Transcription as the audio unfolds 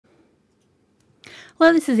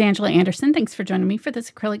Hello, this is Angela Anderson. Thanks for joining me for this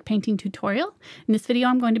acrylic painting tutorial. In this video,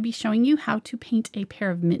 I'm going to be showing you how to paint a pair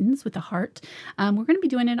of mittens with a heart. We're going to be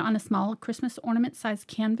doing it on a small Christmas ornament size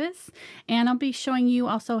canvas, and I'll be showing you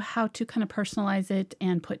also how to kind of personalize it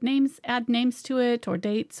and put names, add names to it or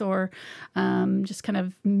dates, or just kind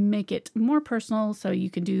of make it more personal so you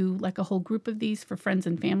can do like a whole group of these for friends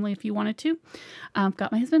and family if you wanted to. I've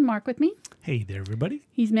got my husband Mark with me. Hey there, everybody.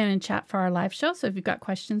 He's man in chat for our live show, so if you've got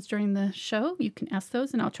questions during the show, you can ask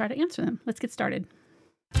those and I'll try to answer them. Let's get started.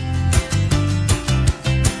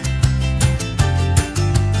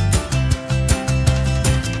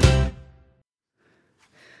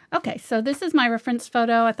 Okay, so this is my reference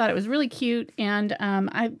photo. I thought it was really cute, and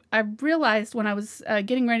I realized when I was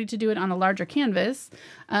getting ready to do it on a larger canvas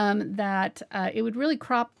that it would really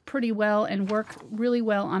crop pretty well and work really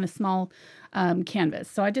well on a small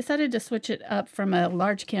canvas. So I decided to switch it up from a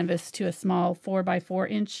large canvas to a small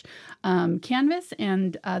 4x4 inch canvas,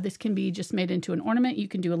 and this can be just made into an ornament. You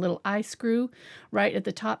can do a little eye screw right at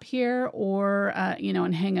the top here, or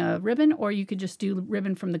and hang a ribbon, or you could just do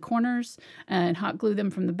ribbon from the corners and hot glue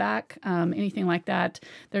them from the back, anything like that.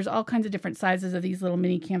 There's all kinds of different sizes of these little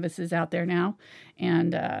mini canvases out there now,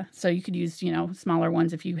 and so you could use smaller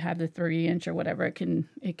ones if you have the 3-inch or whatever. It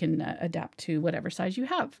can adapt to whatever size you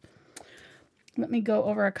have. Let me go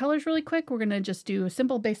over our colors really quick. We're going to just do a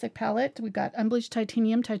simple basic palette. We've got Unbleached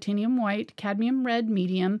Titanium, Titanium White, Cadmium Red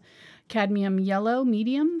Medium, Cadmium Yellow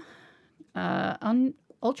Medium,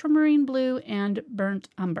 Ultramarine Blue, and Burnt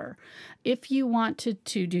Umber. If you wanted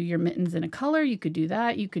to do your mittens in a color, you could do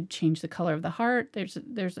that. You could change the color of the heart.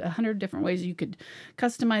 There's 100 different ways you could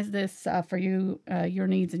customize this for you, your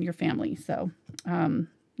needs and your family. So,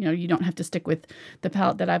 you don't have to stick with the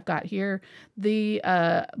palette that I've got here. The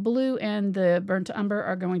blue and the burnt umber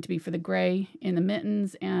are going to be for the gray in the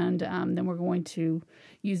mittens, and then we're going to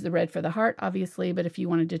use the red for the heart, obviously, but if you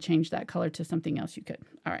wanted to change that color to something else, you could.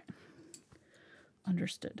 All right.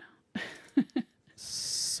 Understood.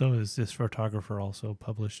 So is this photographer also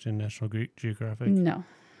published in National Geographic? No.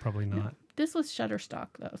 Probably not. No. This was Shutterstock,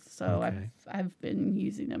 though, so okay. I've been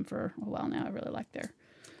using them for a while now. I really like their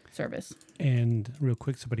service. And real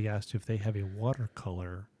quick, somebody asked if they have a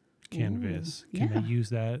watercolor canvas. Ooh, Can they use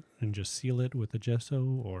that and just seal it with a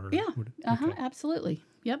gesso? Or yeah, okay. Absolutely.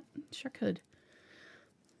 Yep, sure could.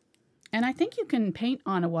 And I think you can paint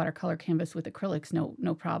on a watercolor canvas with acrylics,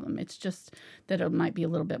 no problem. It's just that it might be a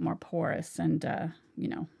little bit more porous, and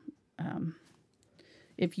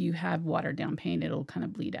if you have watered down paint, it'll kind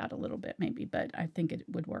of bleed out a little bit maybe, but I think it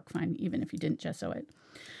would work fine even if you didn't gesso it.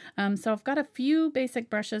 So I've got a few basic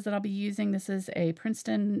brushes that I'll be using. This is a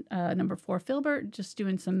Princeton number 4 Filbert, just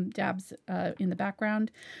doing some dabs in the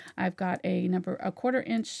background. I've got a 1/4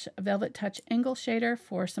 inch VelvetTouch angle shader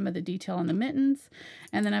for some of the detail on the mittens.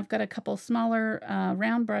 And then I've got a couple smaller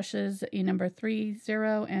round brushes, a number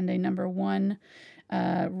 3-0 and a number 1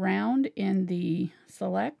 round in the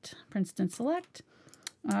Princeton Select.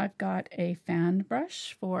 I've got a fan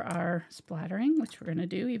brush for our splattering, which we're going to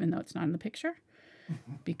do, even though it's not in the picture,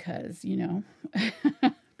 because,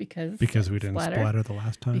 because we didn't splatter the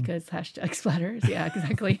last time. Because #splatters, yeah,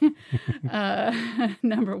 exactly.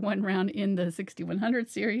 Number 1 round in the 6100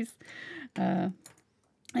 series. And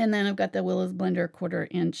then I've got the Willow's Blender 1/4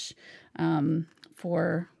 inch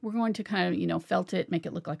we're going to kind of, felt it, make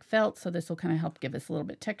it look like felt. So this will kind of help give us a little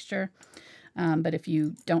bit of texture. But if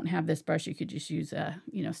you don't have this brush, you could just use a,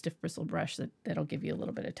 stiff bristle brush that'll give you a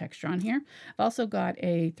little bit of texture on here. I've also got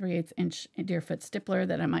a 3/8 inch Deerfoot Stippler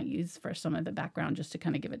that I might use for some of the background just to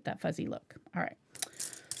kind of give it that fuzzy look. All right.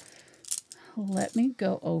 Let me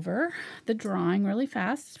go over the drawing really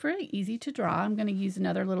fast. It's very easy to draw. I'm going to use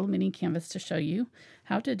another little mini canvas to show you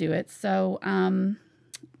how to do it. So,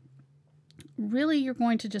 really, you're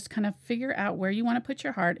going to just kind of figure out where you want to put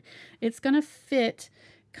your heart. It's going to fit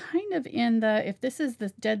kind of in if this is the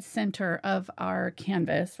dead center of our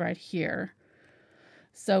canvas right here.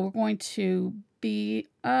 So we're going to be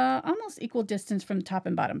almost equal distance from the top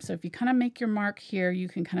and bottom. So if you kind of make your mark here, you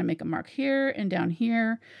can kind of make a mark here and down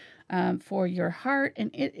here for your heart,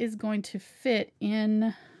 and it is going to fit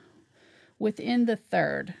in within the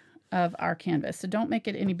third of our canvas. So don't make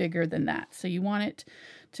it any bigger than that. So you want it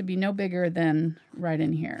to be no bigger than right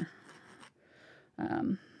in here.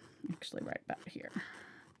 Actually right about here.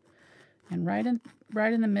 And right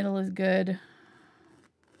in the middle is good.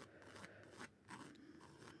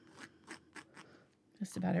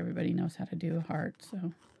 Just about everybody knows how to do a heart,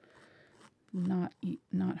 so not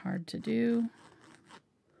hard to do.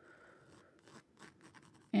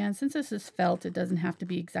 And since this is felt, it doesn't have to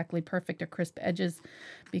be exactly perfect or crisp edges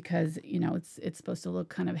because, you know, it's supposed to look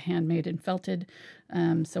kind of handmade and felted.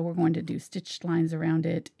 So we're going to do stitched lines around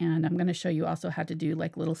it. And I'm going to show you also how to do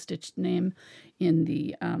like little stitched name in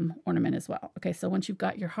the ornament as well. Okay, so once you've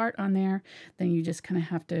got your heart on there, then you just kind of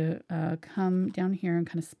have to come down here and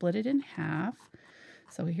kind of split it in half.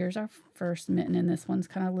 So here's our first mitten, and this one's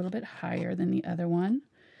kind of a little bit higher than the other one.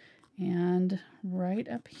 And right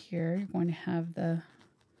up here, you're going to have the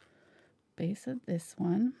base of this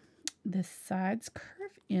one. The sides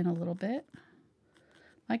curve in a little bit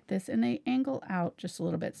like this, and they angle out just a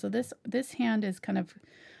little bit. So this hand is kind of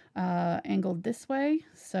angled this way,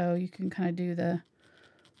 so you can kind of do the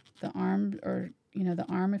arm, or you know, the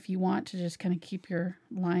arm if you want to just kind of keep your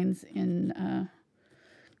lines in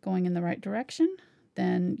going in the right direction.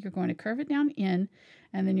 Then you're going to curve it down in,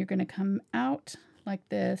 and then you're going to come out like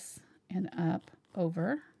this and up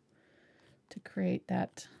over to create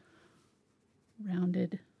that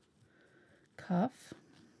rounded cuff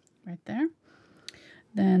right there.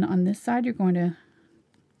 Then on this side, you're going to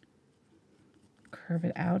curve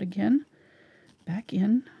it out again, back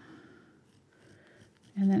in,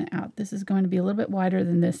 and then out. This is going to be a little bit wider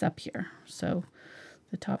than this up here. So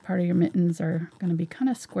the top part of your mittens are going to be kind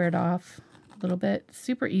of squared off a little bit.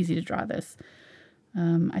 Super easy to draw this.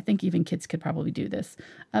 I think even kids could probably do this.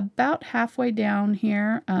 About halfway down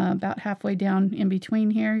here, about halfway down in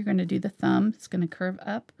between here, you're going to do the thumb. It's going to curve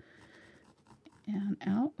up and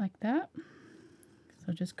out like that.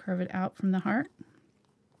 So just curve it out from the heart.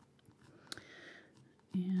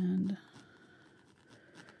 And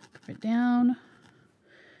curve it down.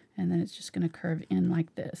 And then it's just going to curve in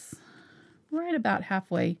like this. Right about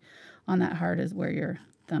halfway on that heart is where your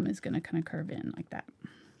thumb is going to kind of curve in like that.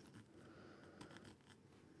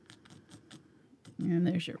 And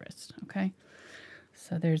there's your wrist, okay?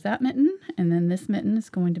 So there's that mitten, and then this mitten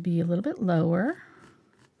is going to be a little bit lower.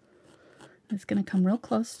 It's going to come real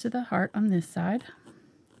close to the heart on this side,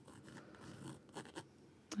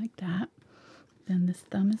 like that. Then this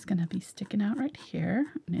thumb is going to be sticking out right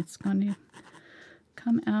here, and it's going to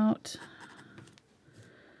come out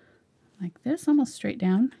like this, almost straight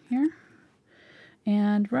down here.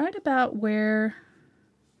 And right about where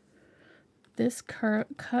this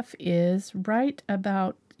cuff is, right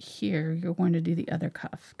about here, you're going to do the other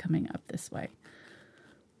cuff coming up this way.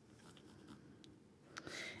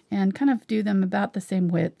 And kind of do them about the same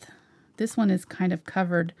width. This one is kind of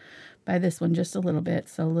covered by this one just a little bit,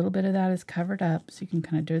 so a little bit of that is covered up, so you can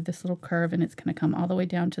kind of do this little curve, and it's going to come all the way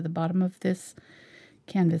down to the bottom of this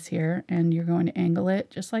canvas here, and you're going to angle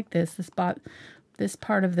it just like this. This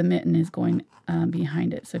part of the mitten is going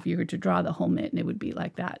behind it. So if you were to draw the whole mitten, it would be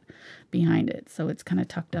like that behind it. So it's kind of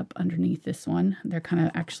tucked up underneath this one. They're kind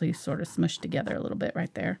of actually sort of smushed together a little bit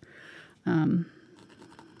right there. And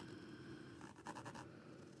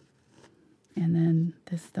then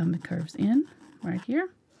this thumb curves in right here.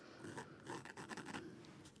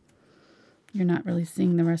 You're not really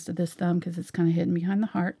seeing the rest of this thumb because it's kind of hidden behind the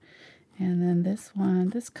heart. And then this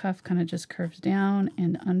one, this cuff kind of just curves down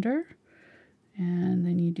and under. And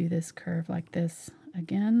then you do this curve like this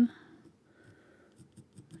again.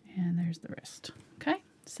 And there's the wrist. Okay,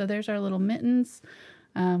 so there's our little mittens.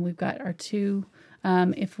 We've got our two.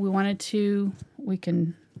 If we wanted to, we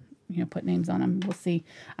can, you know, put names on them. We'll see.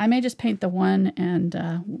 I may just paint the one, and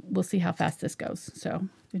we'll see how fast this goes. So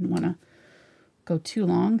didn't want to go too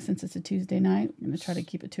long since it's a Tuesday night. We're going to try to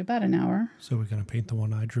keep it to about an hour. So we're going to paint the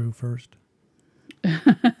one I drew first?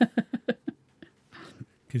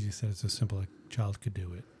 Because you said it's as simple a child could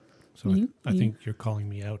do it. So I think you're calling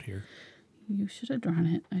me out here. You should have drawn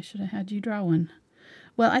it. I should have had you draw one.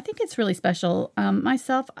 Well, I think it's really special.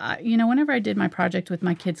 Myself, you know, whenever I did my project with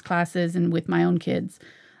my kids' classes and with my own kids,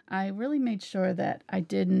 I really made sure that I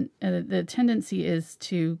didn't, the tendency is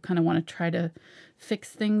to kind of want to try to fix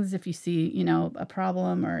things if you see, you know, a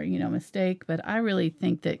problem or, you know, mistake. But I really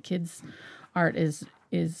think that kids' art is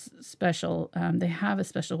special. They have a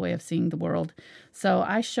special way of seeing the world. So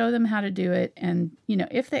I show them how to do it. And, you know,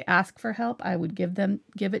 if they ask for help, I would give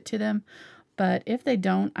it to them. But if they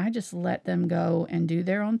don't, I just let them go and do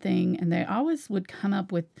their own thing. And they always would come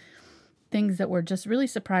up with things that were just really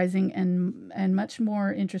surprising and much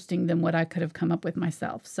more interesting than what I could have come up with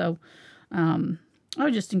myself. So I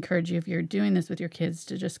would just encourage you, if you're doing this with your kids,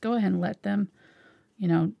 to just go ahead and let them, you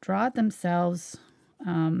know, draw it themselves.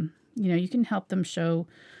 You know, you can help them show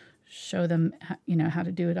them, you know, how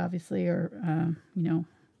to do it, obviously, or, you know,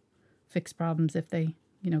 fix problems if they,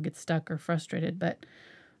 you know, get stuck or frustrated. But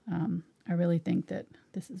I really think that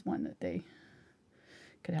this is one that they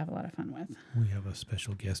could have a lot of fun with. We have a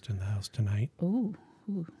special guest in the house tonight. Ooh.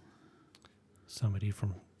 somebody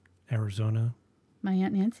from Arizona. My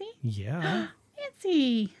Aunt Nancy? Yeah.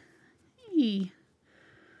 Nancy! Hey.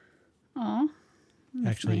 Aw.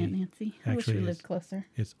 Actually, my Aunt Nancy. I wish we lived closer.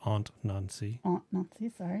 It's Aunt Nancy. Aunt Nancy,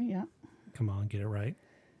 sorry, yeah. Come on, get it right.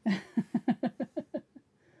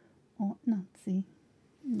 Aunt Nancy.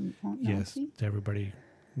 Aunt Nancy? Yes, to everybody,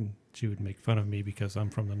 she would make fun of me because I'm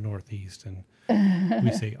from the Northeast and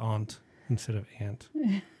we say aunt instead of aunt.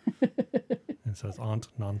 And so it's Aunt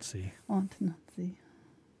Nancy. Aunt Nancy.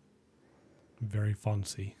 Very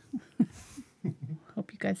fancy.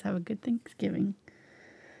 Hope you guys have a good Thanksgiving.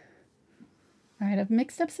 All right, I've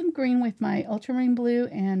mixed up some green with my Ultramarine Blue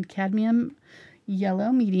and Cadmium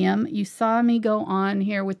Yellow Medium. You saw me go on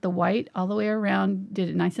here with the white all the way around, did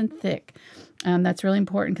it nice and thick. That's really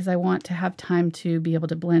important because I want to have time to be able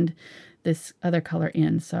to blend this other color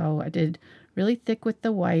in. So I did really thick with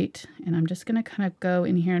the white, and I'm just going to kind of go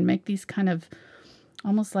in here and make these kind of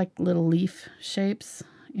almost like little leaf shapes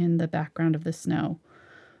in the background of the snow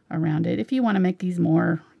around it. If you want to make these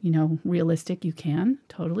more, you know, realistic, you can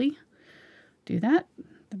totally do that.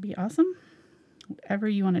 That'd be awesome. Whatever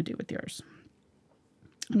you want to do with yours.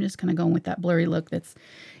 I'm just kind of going with that blurry look that's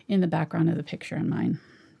in the background of the picture in mine.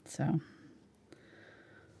 So,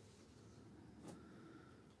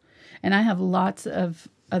 and I have lots of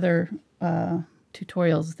other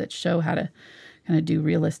tutorials that show how to kind of do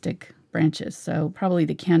realistic branches. So probably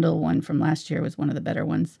the candle one from last year was one of the better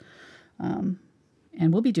ones.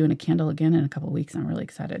 And we'll be doing a candle again in a couple of weeks. I'm really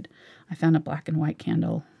excited. I found a black and white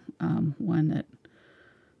candle, one that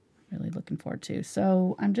I'm really looking forward to.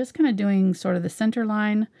 So I'm just kind of doing sort of the center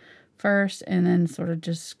line first, and then sort of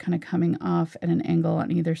just kind of coming off at an angle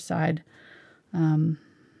on either side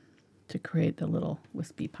to create the little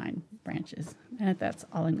wispy pine branches. And that's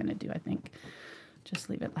all I'm going to do, I think. Just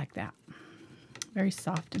leave it like that. Very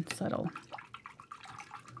soft and subtle.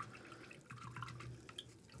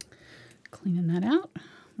 Cleaning that out.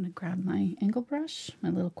 I'm going to grab my angle brush, my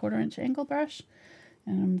little 1/4 inch angle brush,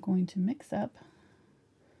 and I'm going to mix up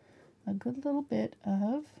a good little bit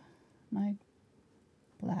of my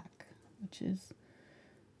black, which is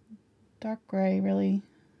dark gray, really.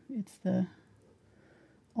 It's the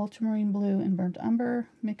Ultramarine Blue and Burnt Umber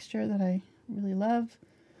mixture that I really love.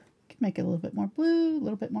 You can make it a little bit more blue, a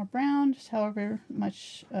little bit more brown, just however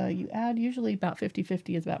much you add. Usually about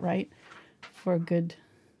 50-50 is about right for a good...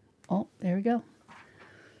 Oh, there we go.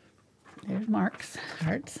 There's marks,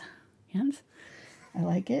 hearts, hands. I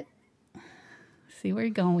like it. See where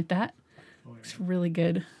you're going with that. Looks really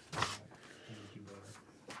good.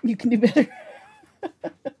 You can do better.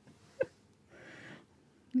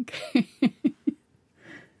 Okay.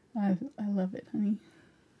 I love it, honey.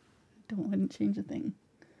 Wouldn't change a thing.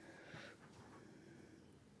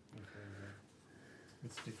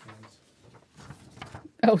 With stick hands.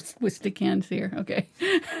 Oh, with stick hands here. Okay.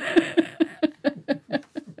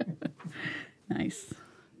 Nice.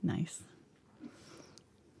 Nice.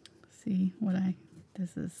 See what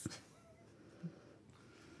this is.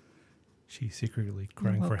 She's secretly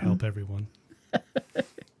crying for help, everyone.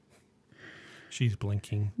 She's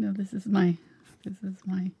blinking. No, this is my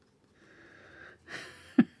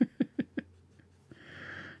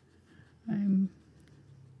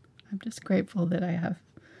I'm just grateful that I have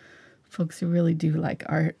folks who really do like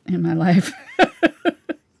art in my life.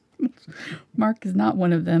 Mark is not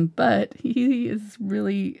one of them, but he is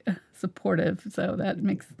really supportive, so that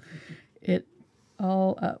makes it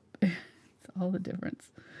all up. It's all the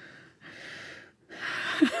difference.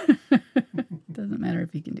 Doesn't matter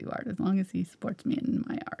if he can do art, as long as he supports me in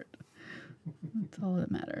my art. That's all that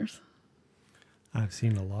matters. I've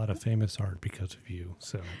seen a lot of famous art because of you,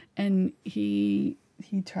 so. And he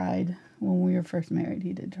tried when we were first married.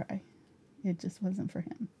 He did try. It just wasn't for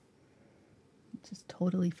him. It's just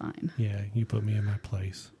totally fine. Yeah, you put me in my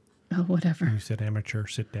place. Oh, whatever. You said, amateur,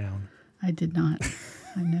 sit down. I did not.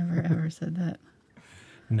 I never ever said that.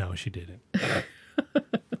 No, she didn't.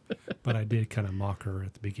 But I did kind of mock her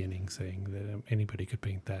at the beginning, saying that anybody could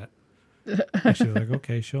paint that. And she was like,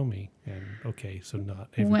 okay, show me. And okay, so not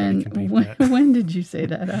everybody can paint that. When did you say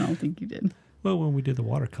that? I don't think you did. Well, when we did the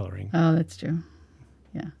watercoloring. Oh, that's true.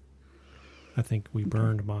 Yeah. I think we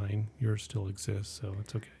burned mine. Yours still exists, so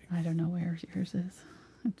it's okay. I don't know where yours is.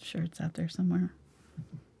 I'm sure it's out there somewhere.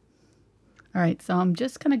 All right, so I'm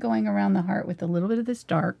just kind of going around the heart with a little bit of this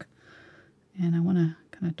dark. And I want to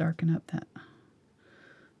kind of darken up that.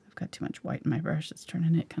 I've got too much white in my brush. It's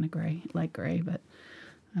turning it kind of gray, light gray, but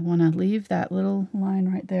I want to leave that little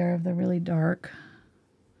line right there of the really dark.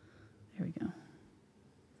 There we go.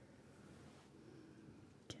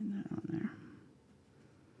 Getting that on there.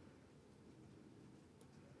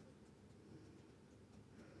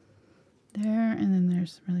 There.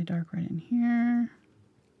 there's really dark right in here.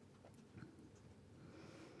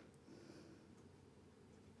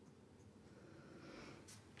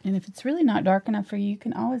 And if it's really not dark enough for you, you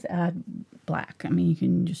can always add black. I mean, you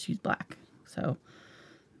can just use black. So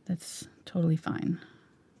that's totally fine.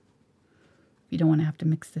 If you don't want to have to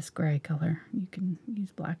mix this gray color, you can use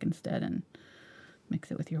black instead and mix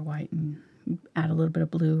it with your white and add a little bit of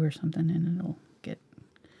blue or something, and it'll get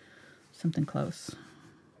something close.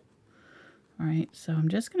 All right, so I'm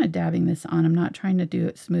just going to dabbing this on. I'm not trying to do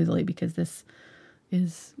it smoothly because this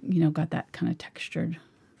is, you know, got that kind of textured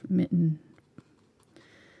mitten.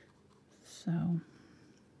 So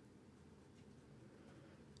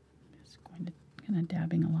just going to kind of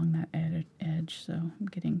dabbing along that edge, so I'm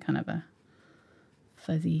getting kind of a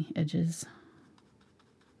fuzzy edges.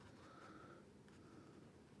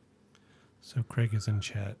 So Craig is in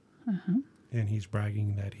chat, and he's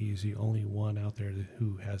bragging that he's the only one out there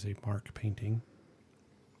who has a mark painting.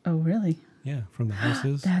 Oh, really? Yeah, from the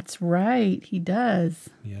houses. That's right, he does.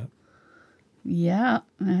 Yeah. Yeah,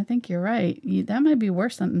 I think you're right. That might be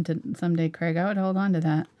worth something to someday, Craig. I would hold on to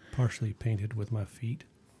that. Partially painted with my feet.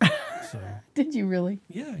 So. Did you really?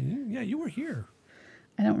 Yeah, you were here.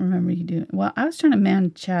 I don't remember you doing. Well, I was trying to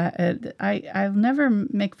man chat. I'll never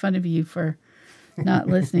make fun of you for not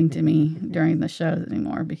listening to me during the shows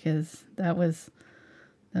anymore, because that was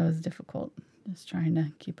difficult. Just trying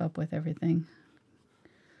to keep up with everything.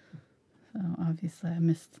 So obviously I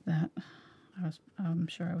missed that. I'm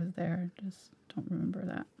sure I was there. Just don't remember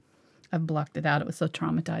that. I've blocked it out. It was so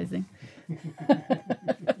traumatizing.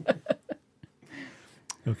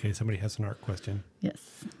 Okay, somebody has an art question.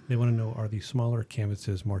 Yes. They want to know, are these smaller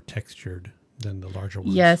canvases more textured than the larger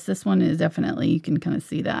ones? Yes, this one is definitely, you can kind of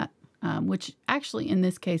see that, which actually in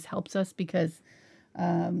this case helps us because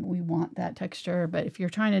we want that texture. But if you're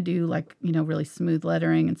trying to do like, you know, really smooth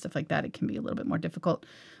lettering and stuff like that, it can be a little bit more difficult.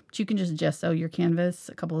 But you can just gesso your canvas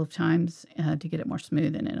a couple of times to get it more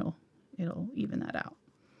smooth, and it'll even that out.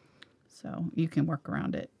 So you can work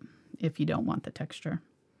around it if you don't want the texture.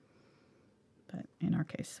 But in our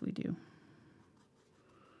case, we do.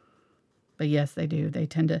 But yes, they do. They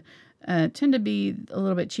tend to be a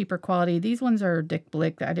little bit cheaper quality. These ones are Dick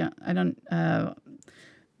Blick. The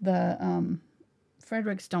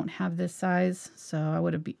Fredericks don't have this size, so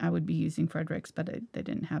I would be using Fredericks, but they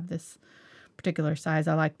didn't have this particular size.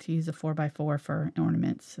 I like to use a 4x4 for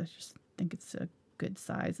ornaments. I just think it's a good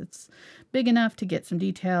size. It's big enough to get some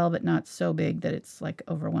detail, but not so big that it's like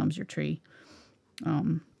overwhelms your tree.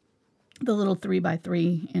 The little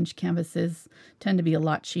 3x3 inch canvases tend to be a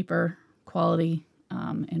lot cheaper quality,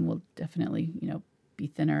 and will definitely, you know, be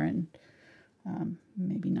thinner and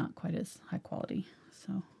maybe not quite as high quality.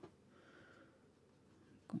 So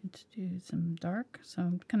I'm going to do some dark. So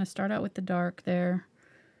I'm going to start out with the dark there.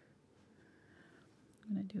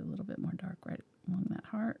 I'm going to do a little bit more dark right along that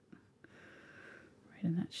heart, right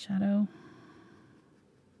in that shadow.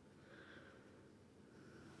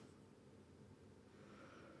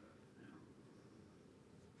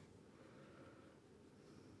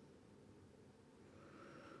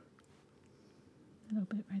 A little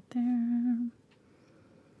bit right there.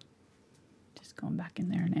 Just going back in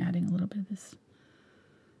there and adding a little bit of this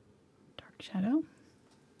dark shadow.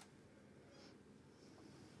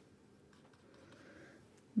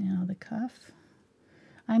 Now the cuff.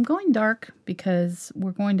 I'm going dark because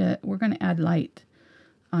we're going to add light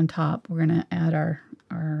on top. We're going to add our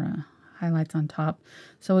highlights on top.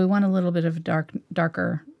 So we want a little bit of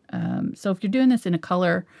darker. So if you're doing this in a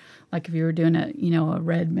color, like if you were doing a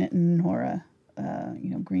red mitten or a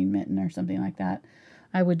green mitten or something like that,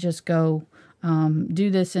 I would just go do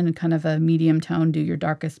this in kind of a medium tone, do your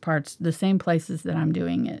darkest parts, the same places that I'm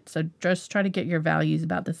doing it. So just try to get your values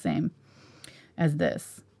about the same as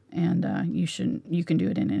this. And you can do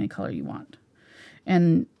it in any color you want.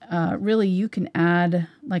 And really you can add,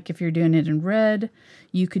 like if you're doing it in red,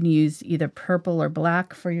 you can use either purple or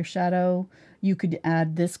black for your shadow. You could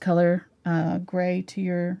add this color, gray, to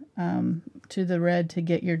your to the red to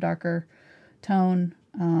get your darker tone.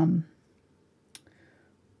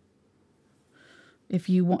 If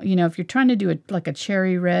you want, if you're trying to do it like a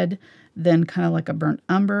cherry red, then kind of like a burnt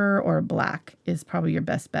umber or a black is probably your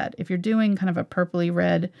best bet. If you're doing kind of a purpley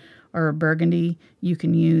red or a burgundy, you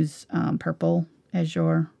can use purple as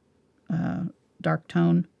your dark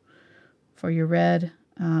tone for your red.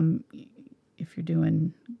 If you're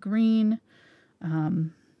doing green,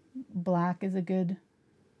 black is a good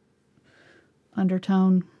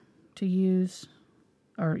undertone to use,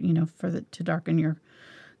 or to darken your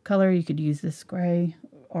color. You could use this gray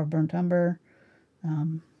or burnt umber,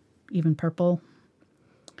 even purple.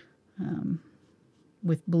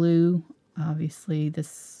 With blue, obviously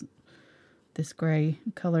this gray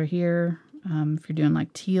color here. If you're doing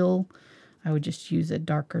like teal, I would just use a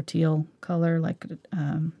darker teal color like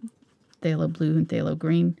phthalo blue and phthalo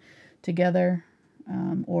green together,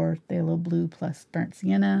 or phthalo blue plus burnt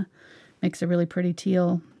sienna makes a really pretty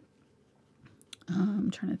teal.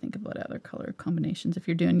 I'm trying to think of what other color combinations. If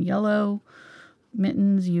you're doing yellow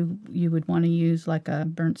mittens, you would want to use like a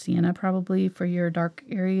burnt sienna probably for your dark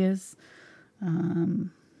areas.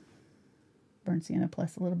 Burnt sienna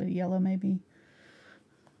plus a little bit of yellow maybe. I'm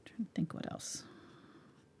trying to think what else.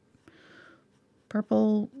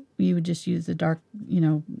 Purple, you would just use the dark,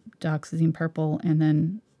 dioxazine purple and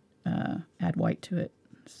then add white to it.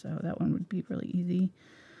 So that one would be really easy.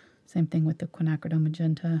 Same thing with the quinacridone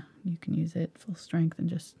magenta. You can use it full strength and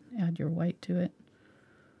just add your white to it.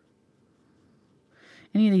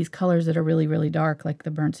 Any of these colors that are really, really dark, like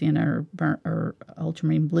the burnt sienna or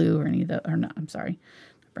ultramarine blue, or any of the, or not, I'm sorry,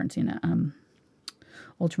 burnt sienna,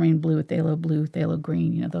 ultramarine blue, phthalo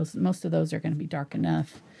green, most of those are going to be dark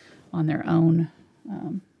enough on their own.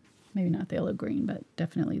 Maybe not phthalo green, but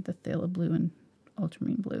definitely the phthalo blue and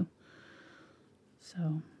ultramarine blue.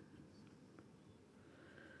 So,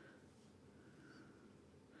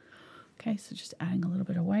 okay, so just adding a little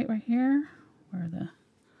bit of white right here where the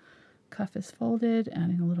cuff is folded,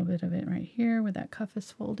 adding a little bit of it right here where that cuff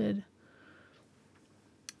is folded.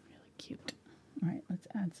 Really cute. All right, let's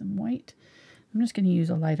add some white. I'm just going to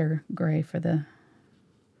use a lighter gray for the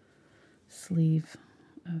sleeve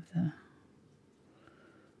of the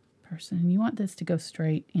person. And you want this to go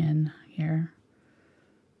straight in here.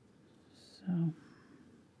 So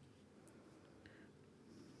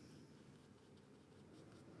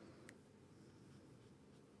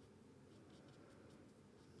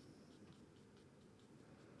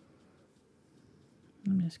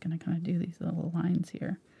I'm just going to kind of do these little lines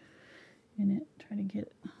here in it, try to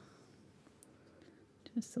get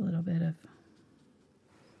just a little bit of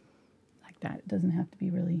like that. It doesn't have to be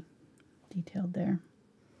really detailed there.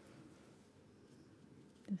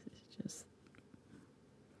 This is just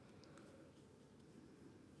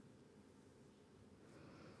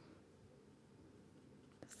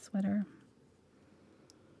the sweater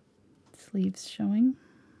sleeves showing.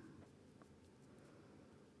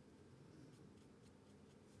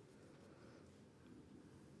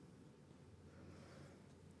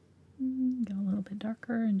 Go a little bit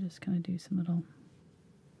darker and just kind of do some little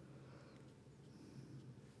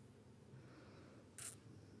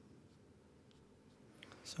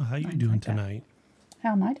So how you doing like tonight?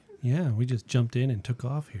 How am I doing? Yeah, we just jumped in and took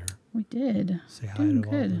off here. We did. Say hi Doing to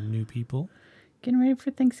all the good. new people. Getting ready for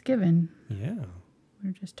Thanksgiving. Yeah. We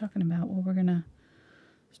were just talking about what we're going to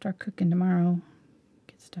start cooking tomorrow.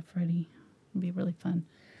 Get stuff ready. It'll be really fun.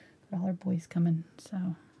 Got all our boys coming,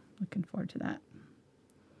 so looking forward to that.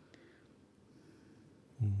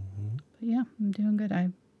 Mm-hmm. But yeah, I'm doing good. I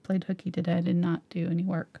played hooky today. I did not do any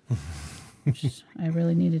work, which I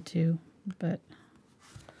really needed to, but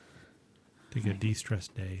Take a de-stress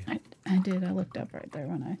day. I did. I looked up right there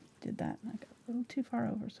when I did that. I got a little too far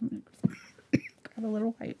over, so I'm going to grab a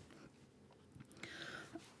little white.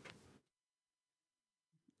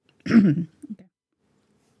 Okay.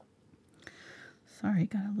 Sorry,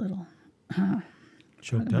 got a little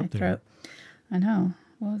Choked up there. throat. I know.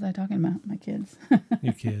 What was I talking about? My kids.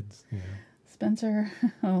 Your kids, yeah. Spencer.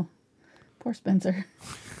 Oh, poor Spencer.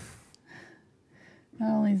 Not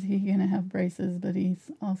only is he going to have braces, but he's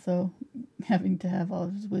also having to have all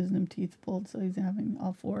his wisdom teeth pulled. So he's having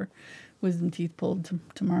all 4 wisdom teeth pulled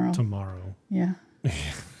tomorrow. Tomorrow. Yeah.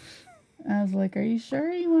 I was like, are you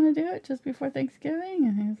sure you want to do it just before Thanksgiving?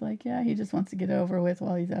 And he was like, yeah, he just wants to get over with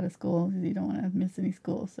while he's out of school because he don't want to miss any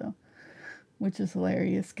school. So, which is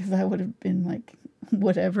hilarious because I would have been like,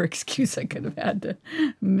 whatever excuse I could have had to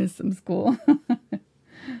miss some school.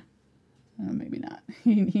 Maybe not.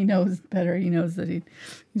 He knows better. He knows that he's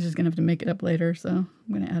just going to have to make it up later. So I'm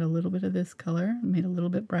going to add a little bit of this color. I made it a little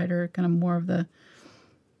bit brighter, kind of more of the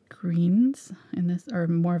greens in this, or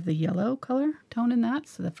more of the yellow color tone in that.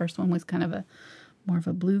 So the first one was kind of a more of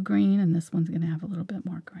a blue-green, and this one's going to have a little bit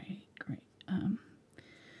more gray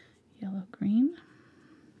yellow-green.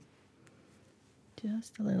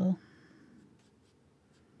 Just a little.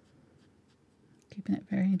 Keeping it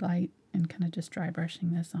very light and kind of just dry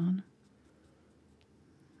brushing this on.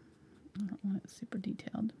 I don't want it super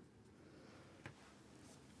detailed.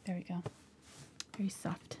 There we go. Very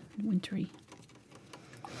soft and wintry.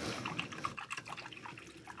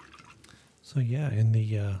 So yeah, in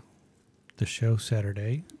the show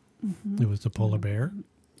Saturday, it was the polar bear.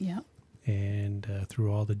 Yeah. And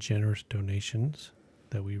through all the generous donations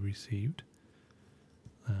that we received,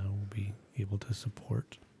 we'll be able to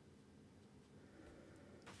support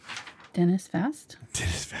Dennis Fast?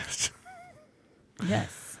 Dennis Fast.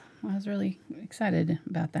 Yes. I was really excited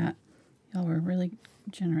about that. Y'all were really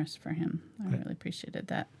generous for him. I really appreciated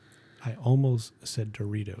that. I almost said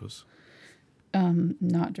Doritos.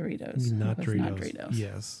 Not Doritos. Not It was Doritos. Not Doritos.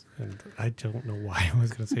 Yes. And I don't know why I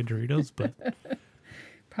was going to say Doritos, but...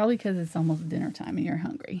 Probably because it's almost dinner time and you're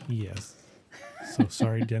hungry. Yes. So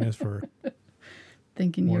sorry, Dennis, for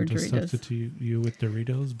thinking you're wanting to Doritos. substitute you with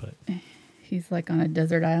Doritos, but... He's like on a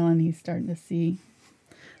desert island. He's starting to see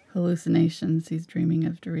hallucinations. He's dreaming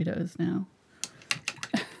of Doritos now.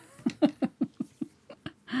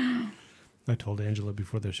 I told Angela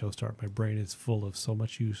before the show started, my brain is full of so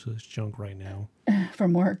much useless junk right now.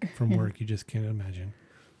 From work. From work, you just can't imagine.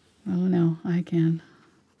 Oh, no, I can.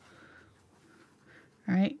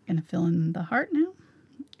 All right, going to fill in the heart now.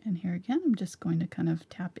 And here again, I'm just going to kind of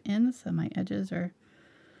tap in so my edges are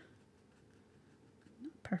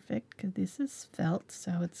not perfect because this is felt,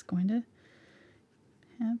 so it's going to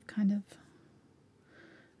have kind of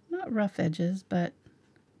not rough edges, but,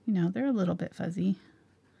 you know, they're a little bit fuzzy.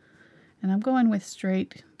 And I'm going with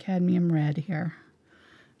straight cadmium red here.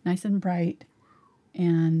 Nice and bright.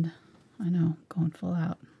 And I know, going full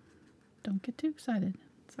out. Don't get too excited.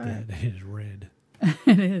 It's all right. That is red.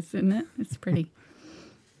 It is, isn't it? It's pretty.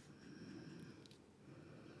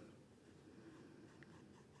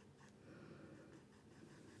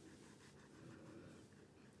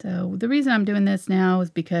 So the reason I'm doing this now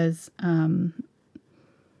is because I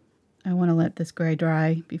want to let this gray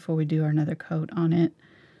dry before we do another coat on it.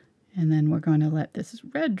 And then we're going to let this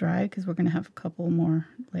red dry because we're going to have a couple more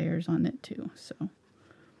layers on it too. So I'm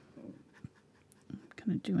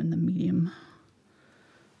kind of doing the medium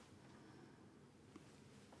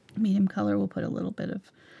color. We'll put a little bit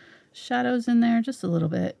of shadows in there, just a little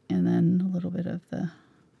bit, and then a little bit of the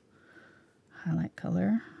highlight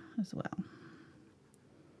color as well.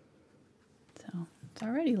 So it's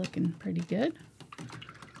already looking pretty good.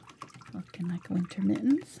 Looking like winter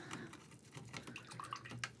mittens.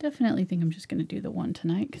 Definitely think I'm just going to do the one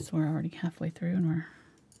tonight because we're already halfway through and we're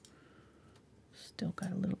still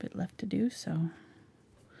got a little bit left to do. So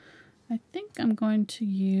I think I'm going to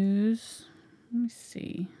use, let me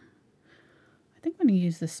see. I think I'm going to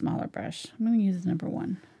use this smaller brush. I'm going to use number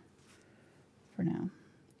 1 for now.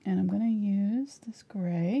 And I'm going to use this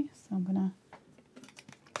gray. So I'm going to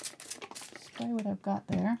spray what I've got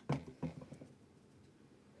there.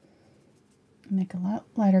 Make a lot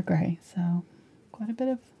lighter gray. So quite a bit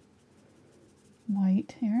of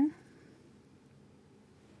white here.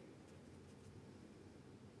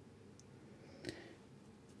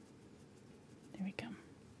 There we go.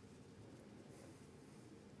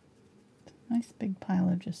 Nice big pile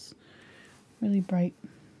of just really bright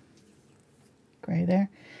gray there.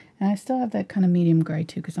 And I still have that kind of medium gray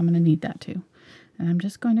too because I'm going to need that too. And I'm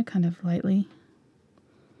just going to kind of lightly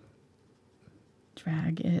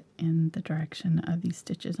drag it in the direction of these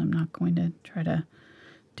stitches. I'm not going to try to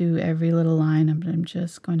do every little line. I'm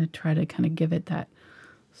just going to try to kind of give it that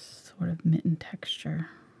sort of mitten texture.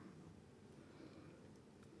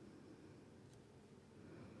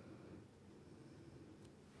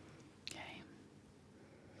 Okay.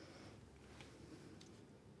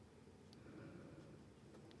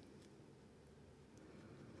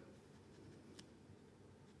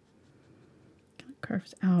 Kind of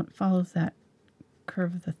curves out, follows that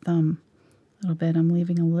curve of the thumb a little bit. I'm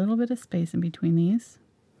leaving a little bit of space in between these.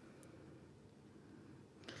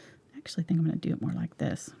 I actually think I'm going to do it more like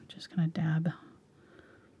this. I'm just going to dab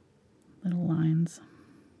little lines.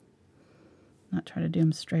 Not try to do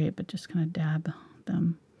them straight, but just kind of dab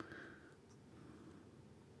them.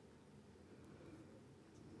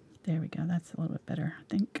 There we go. That's a little bit better, I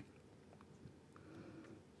think.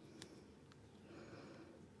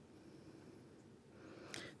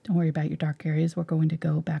 Don't worry about your dark areas. We're going to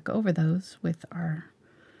go back over those with our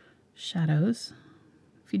shadows.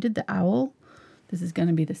 If you did the owl, this is going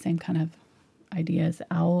to be the same kind of idea as the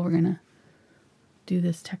owl. We're going to do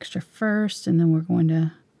this texture first, and then we're going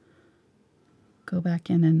to go back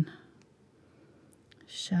in and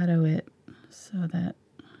shadow it so that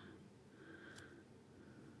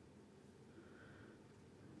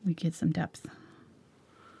we get some depth.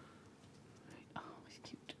 Oh, he's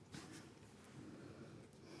cute.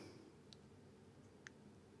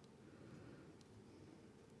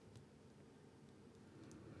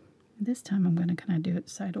 This time I'm going to kind of do it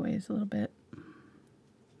sideways a little bit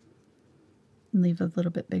and leave a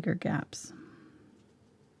little bit bigger gaps.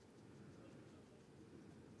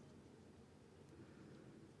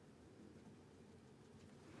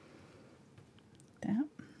 That.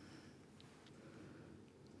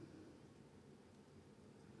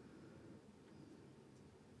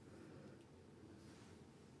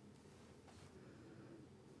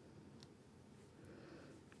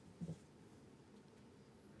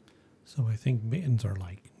 So I think mittens are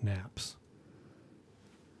like naps.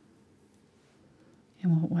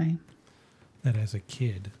 In what way? That as a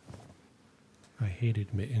kid, I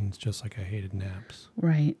hated mittens just like I hated naps.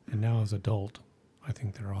 Right. And now as an adult, I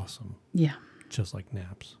think they're awesome. Yeah. Just like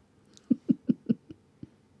naps.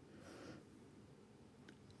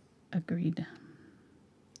 Agreed.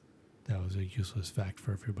 That was a useless fact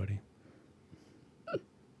for everybody.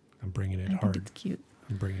 I'm bringing it I hard. think it's cute.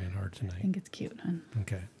 I'm bringing it hard I tonight. think it's cute, hon.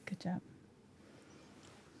 Okay. Good job.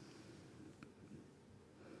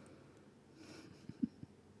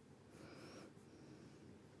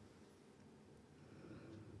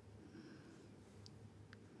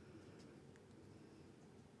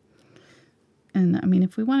 And I mean,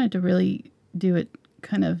 if we wanted to really do it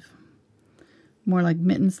kind of more like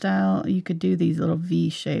mitten style, you could do these little V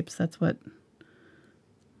shapes. That's what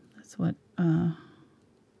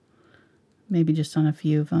maybe just on a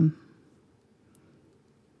few of them.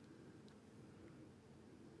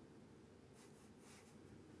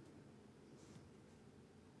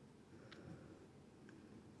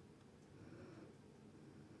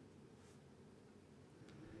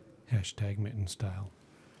 Hashtag mitten style.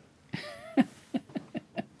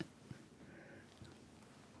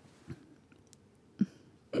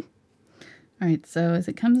 All right, so as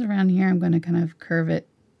it comes around here, I'm going to kind of curve it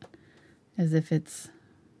as if it's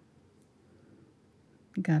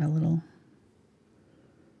got a little,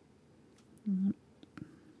 you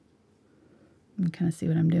kind of see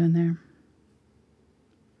what I'm doing there.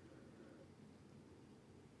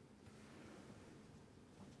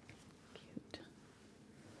 Cute.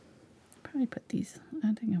 Probably put these,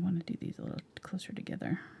 I think I want to do these a little closer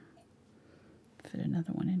together. Fit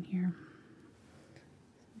another one in here.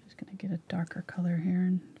 I'm just going to get a darker color here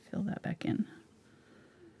and fill that back in.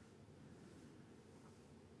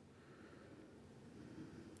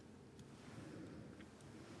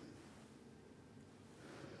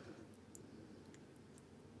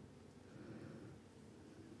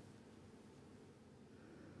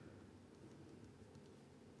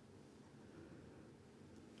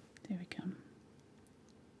 There we go.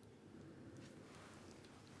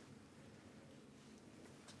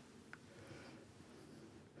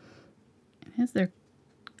 And as they're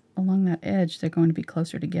along that edge, they're going to be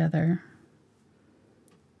closer together.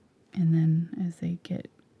 And then as they get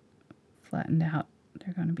flattened out,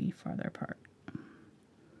 they're going to be farther apart.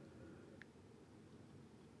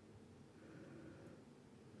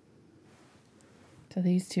 So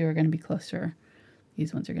these two are going to be closer.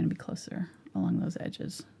 These ones are going to be closer along those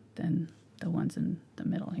edges than the ones in the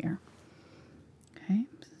middle here. Okay.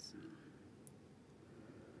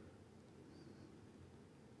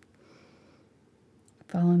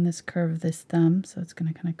 Following this curve of this thumb, so it's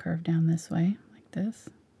going to kind of curve down this way, like this.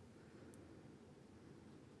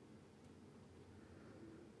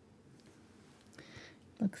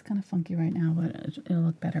 Looks kind of funky right now, but it'll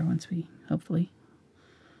look better once we hopefully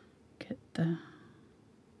get the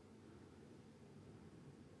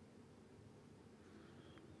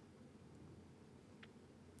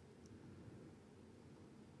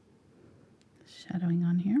shadowing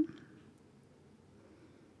on here.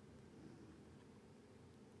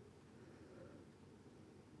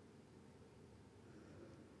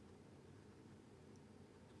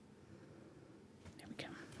 There we go.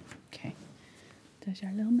 Okay. There's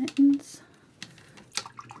our little mittens.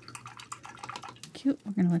 Cute.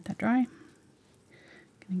 We're going to let that dry.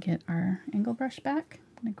 Going to get our angle brush back.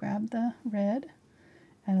 I'm going to grab the red,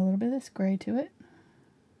 add a little bit of this gray to it.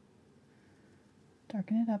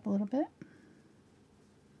 Darken it up a little bit.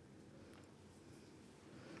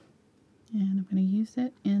 And I'm going to use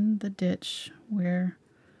it in the ditch where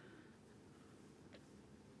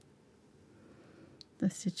the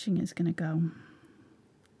stitching is going to go.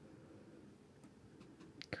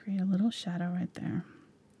 Create a little shadow right there.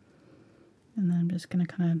 And then I'm just going to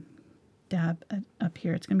kind of dab up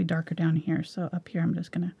here. It's going to be darker down here, so up here I'm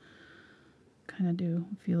just going to kind of do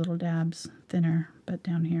a few little dabs thinner, but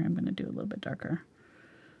down here I'm going to do a little bit darker.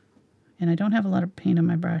 And I don't have a lot of paint on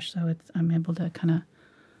my brush, so I'm able to kind of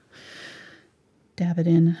dab it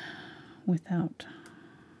in without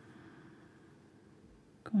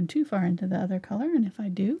going too far into the other color. And if I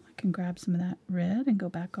do, I can grab some of that red and go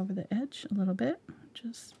back over the edge a little bit,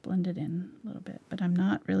 just blend it in a little bit. But I'm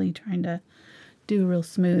not really trying to do real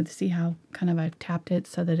smooth. See how kind of I've tapped it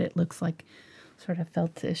so that it looks like sort of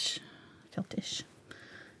feltish. Feltish.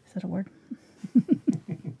 Is that a word?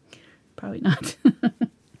 Probably not.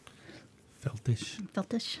 Feltish.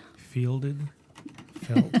 Feltish. Fielded.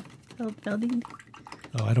 Felt. Felding.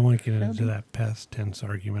 Oh, I don't want to get into that past tense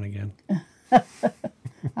argument again.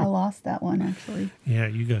 I lost that one, actually. Yeah,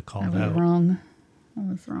 you got called out. I was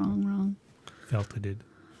was wrong. Felted.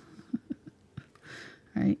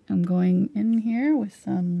 All right, I'm going in here with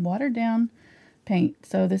some watered down paint.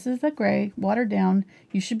 So this is the gray, watered down.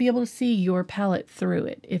 You should be able to see your palette through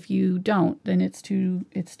it. If you don't, then it's too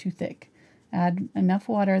thick. Add enough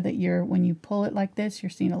water that when you pull it like this, you're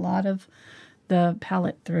seeing a lot of the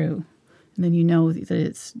palette through. And then you know that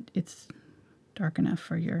it's dark enough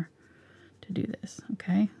for to do this.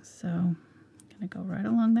 Okay, so I'm gonna go right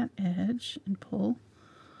along that edge and pull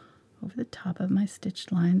over the top of my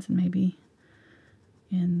stitched lines and maybe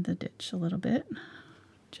in the ditch a little bit.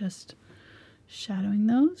 Just shadowing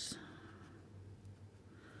those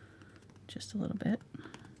just a little bit.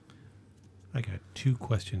 I got 2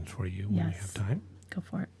 questions for you when you have time. Go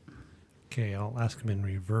for it. Okay, I'll ask them in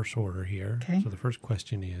reverse order here. Okay. So the first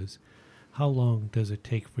question is, how long does it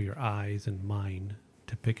take for your eyes and mind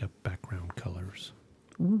to pick up background colors?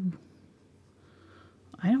 Ooh.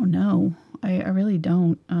 I don't know. I really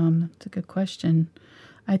don't. That's a good question.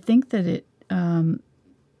 I think that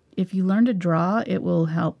if you learn to draw, it'll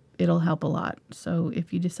help a lot. So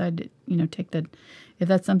if you decide to, if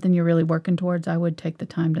that's something you're really working towards, I would take the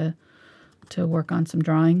time to work on some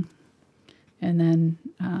drawing, and then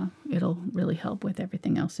it'll really help with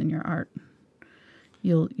everything else in your art.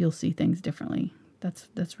 You'll see things differently.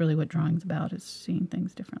 That's really what drawing's about, is seeing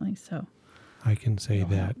things differently. So I can say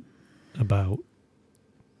that about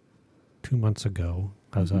 2 months ago,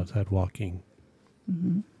 I was outside walking,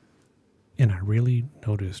 and I really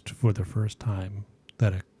noticed for the first time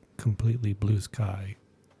that a completely blue sky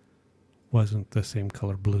wasn't the same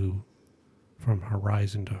color blue from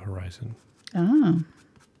horizon to horizon. Oh.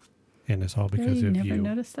 And it's all because you of never you.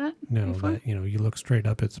 Noticed that? No, before? that you look straight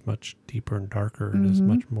up, it's much deeper and darker, and it's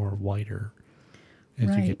much more whiter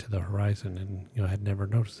as you get to the horizon. And I had never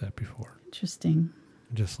noticed that before. Interesting.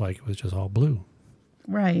 Just like it was just all blue.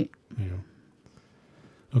 Right.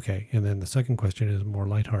 Okay, and then the second question is more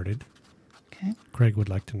lighthearted. Okay. Craig would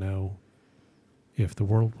like to know, if the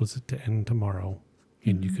world was to end tomorrow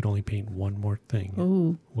and you could only paint one more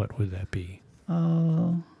thing, what would that be?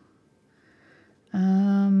 Oh.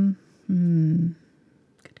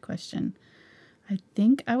 Good question. I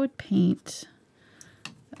think I would paint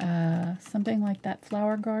something like that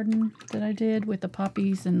flower garden that I did with the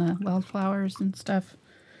poppies and the wildflowers and stuff.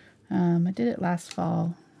 I did it last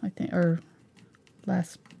fall, I think, or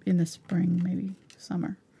in the spring, maybe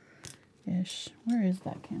summer-ish. Where is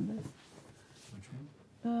that canvas? Which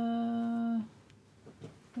one?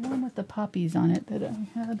 The one with the poppies on it that I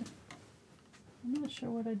had. I'm not sure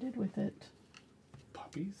what I did with it.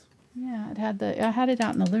 Poppies? Yeah, I had it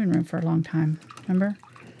out in the living room for a long time. Remember?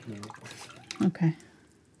 No. Okay.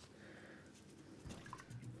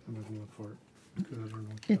 I'm not going to look for it. 'Cause I don't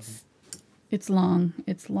know It's long.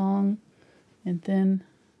 It's long and thin.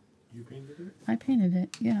 You painted it? I painted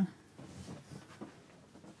it, yeah.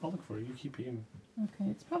 I'll look for it. You keep painting. Okay,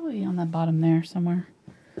 it's probably on the bottom there somewhere.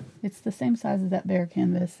 It's the same size as that bare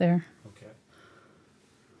canvas there. Okay.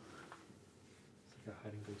 It's like a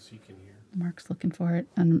hide and go seek in here. Mark's looking for it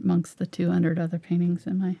amongst the 200 other paintings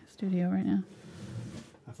in my studio right now.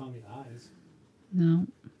 I found the eyes. No.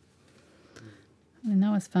 I mean,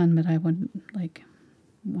 that was fun, but I wouldn't,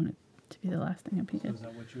 want it to be the last thing I So painted. is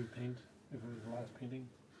that what you would paint if it was the last painting?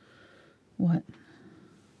 What?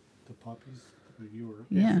 The poppies? You were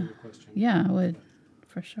Yeah. answering the question. Yeah, I would,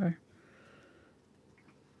 for sure.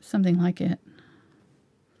 Something like it.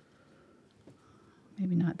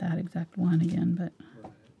 Maybe not that exact one again, but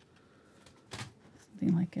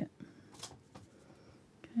something like it.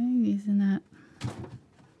 Okay, using that. I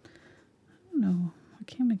don't know. I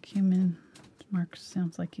came in. Mark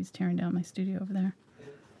sounds like he's tearing down my studio over there.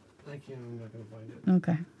 I can't. I'm not going to find it.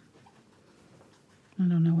 Okay. I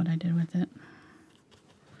don't know what I did with it.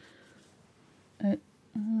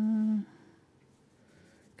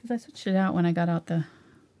 Because I switched it out when I got out the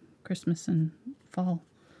Christmas and fall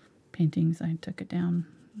paintings. I took it down.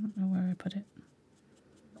 I don't know where I put it.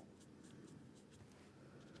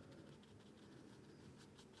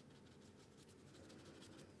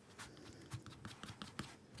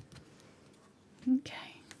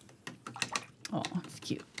 Okay. Oh, it's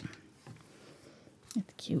cute.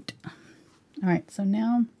 It's cute. All right, so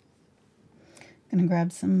now I'm going to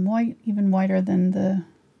grab some white, even whiter than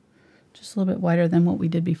just a little bit whiter than what we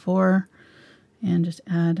did before, and just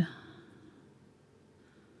add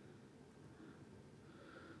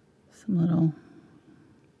some little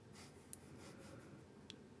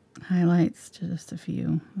highlights to just a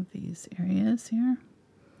few of these areas here.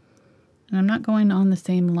 And I'm not going on the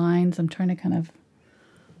same lines. I'm trying to kind of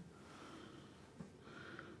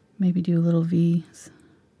maybe do little V's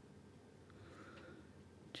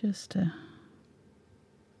just to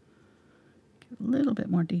Give a little bit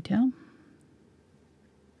more detail.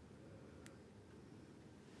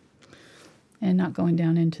 And not going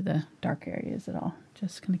down into the dark areas at all.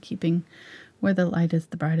 Just kind of keeping where the light is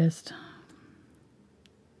the brightest.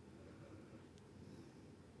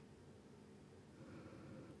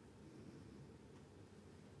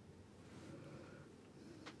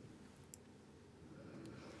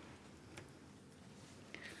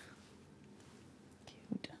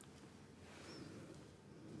 Cute.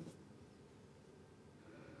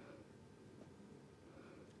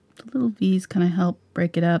 The little V's kind of help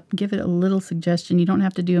break it up. Give it a little suggestion. You don't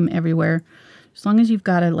have to do them everywhere. As long as you've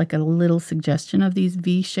got like a little suggestion of these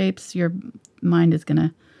V shapes, your mind is going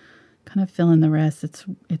to kind of fill in the rest.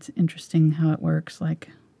 It's interesting how it works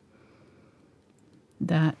like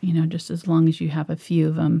that, you know, just as long as you have a few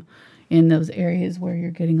of them in those areas where you're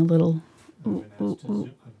getting a little... Ooh, ooh, ooh.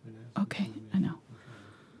 Okay, I know.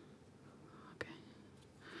 Okay.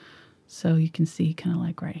 So you can see kind of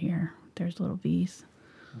like right here, there's little V's.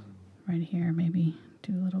 Right here, maybe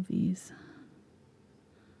do little V's.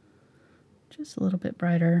 Just a little bit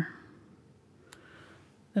brighter.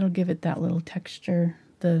 That'll give it that little texture,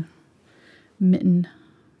 the mitten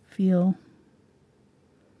feel.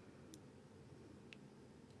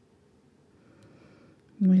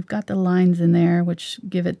 And we've got the lines in there, which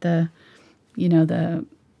give it the, you know, the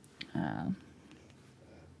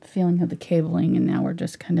feeling of the cabling. And now we're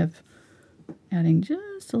just kind of adding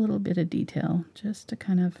just a little bit of detail, just to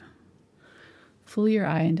kind of fool your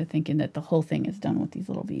eye into thinking that the whole thing is done with these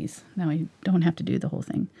little V's. Now you don't have to do the whole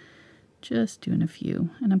thing. Just doing a few.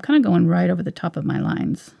 And I'm kind of going right over the top of my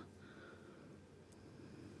lines.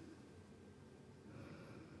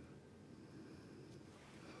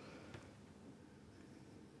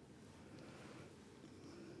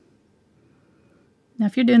 Now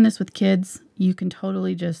if you're doing this with kids, you can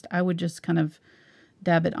totally just, I would just kind of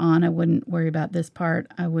dab it on. I wouldn't worry about this part.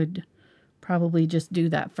 I would probably just do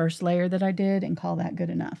that first layer that I did and call that good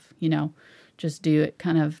enough. You know, just do it,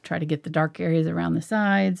 kind of try to get the dark areas around the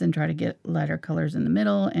sides and try to get lighter colors in the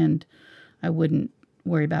middle. And I wouldn't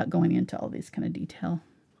worry about going into all these kind of detail.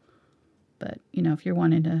 But, you know, if you're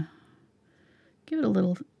wanting to give it a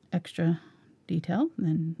little extra detail,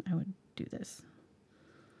 then I would do this.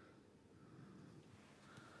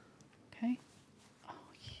 Okay. Oh,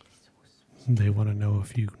 they want to know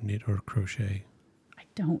if you knit or crochet.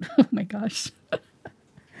 Don't. Oh my gosh.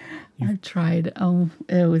 I've tried. Oh,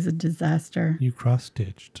 it was a disaster. You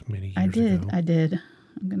cross-stitched many years ago. I did.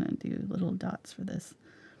 I'm going to do little dots for this.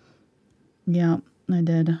 Yeah, I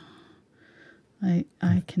did. I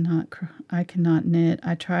cannot knit.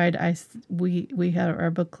 I tried. We had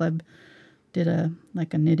our book club did a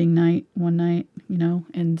knitting night one night, you know,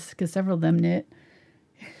 and because several of them knit.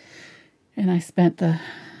 And I spent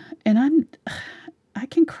I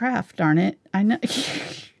can craft, darn it. I know.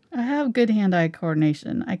 I have good hand-eye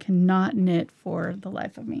coordination. I cannot knit for the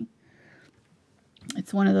life of me.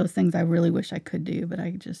 It's one of those things I really wish I could do, but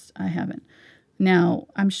I haven't. Now,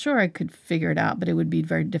 I'm sure I could figure it out, but it would be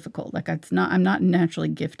very difficult. Like I'm not naturally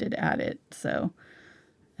gifted at it, so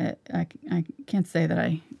I can't say that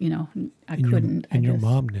I couldn't. And your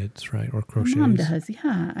mom knits, right, or crochets? My mom does,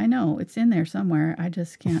 yeah. I know it's in there somewhere. I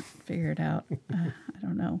just can't figure it out. I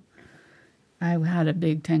don't know. I had a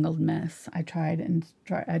big tangled mess. I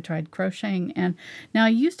tried crocheting, and now I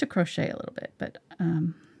used to crochet a little bit, but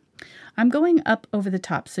I'm going up over the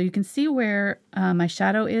top. So you can see where my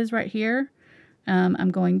shadow is right here.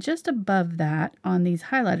 I'm going just above that on these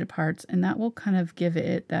highlighted parts, and that will kind of give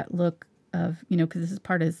it that look of, you know, because this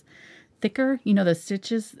part is thicker. You know, the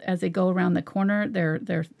stitches, as they go around the corner,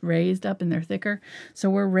 they're raised up and they're thicker. So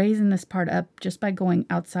we're raising this part up just by going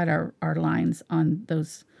outside our lines on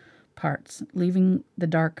those parts, leaving the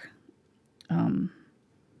dark,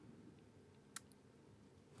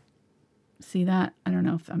 see that? I don't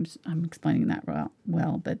know if I'm explaining that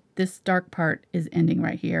well, but this dark part is ending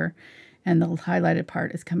right here, and the highlighted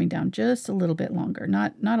part is coming down just a little bit longer.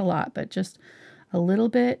 Not a lot, but just a little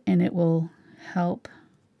bit, and it will help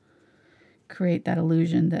create that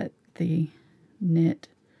illusion that the knit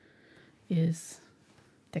is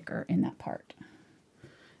thicker in that part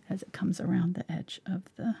as it comes around the edge of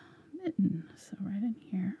the mitten. So right in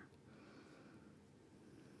here.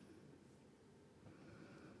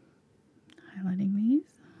 Highlighting these.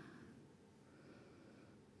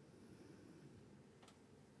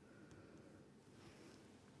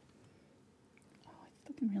 Oh, it's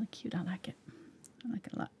looking really cute. I like it. I like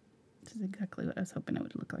it a lot. This is exactly what I was hoping it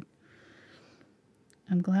would look like.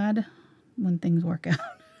 I'm glad when things work out.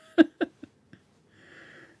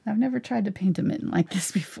 I've never tried to paint a mitten like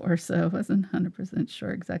this before, so I wasn't 100% sure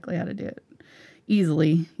exactly how to do it.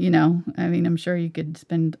 easily, you know. I mean, I'm sure you could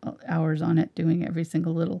spend hours on it doing every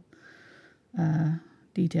single little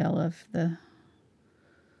detail of the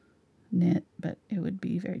knit, but it would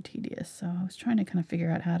be very tedious. So I was trying to kind of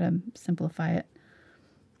figure out how to simplify it.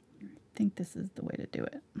 I think this is the way to do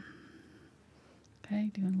it.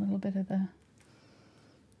 Okay, doing a little bit of the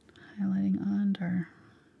highlighting on our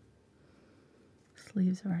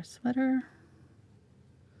sleeves of our sweater.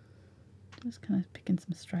 Just kind of picking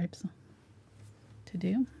some stripes to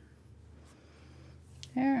do.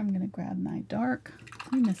 There, I'm going to grab my dark,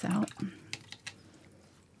 clean this out. I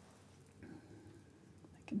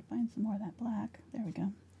can find some more of that black. There we go.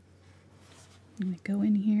 I'm going to go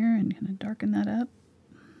in here and kind of darken that up.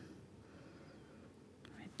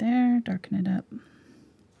 Right there, darken it up.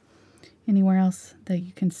 Anywhere else that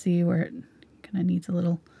you can see where it kind of needs a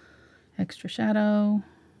little extra shadow.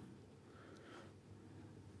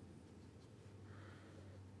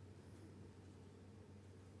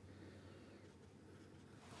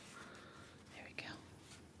 There we go.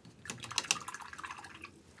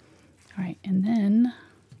 All right, and then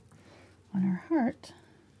on our heart,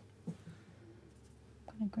 I'm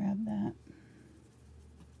going to grab that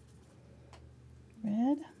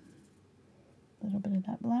red, a little bit of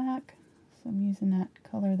that black. So I'm using that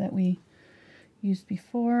color that we used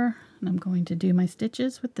before, and I'm going to do my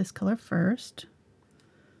stitches with this color first,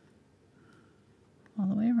 all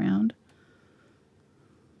the way around,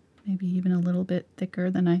 maybe even a little bit thicker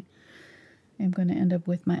than I am going to end up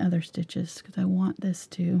with my other stitches, because I want this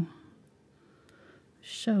to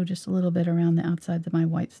show just a little bit around the outsides of my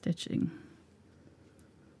white stitching.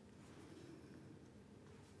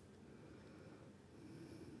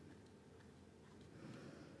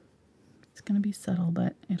 It's going to be subtle,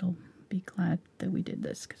 but it'll be glad that we did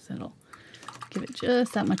this, because it'll give it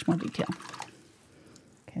just that much more detail.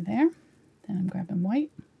 Okay, there. Then I'm grabbing white.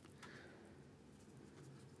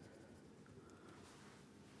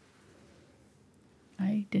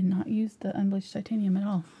 I did not use the Unbleached Titanium at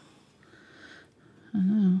all. I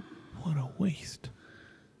know. What a waste.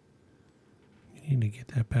 You need to get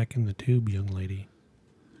that back in the tube, young lady.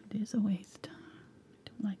 It is a waste. I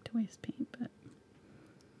don't like to waste paint, but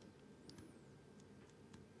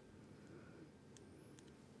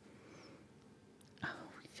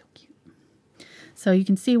so you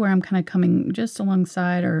can see where I'm kind of coming just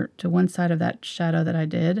alongside or to one side of that shadow that I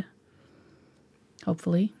did,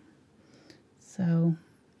 hopefully. So,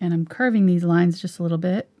 and I'm curving these lines just a little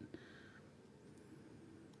bit.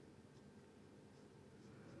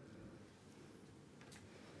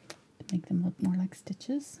 To make them look more like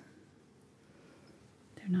stitches.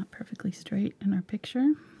 They're not perfectly straight in our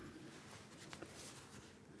picture.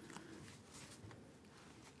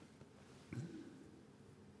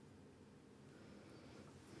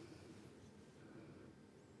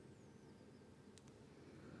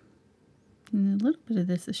 And a little bit of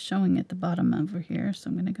this is showing at the bottom over here, so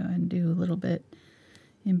I'm going to go ahead and do a little bit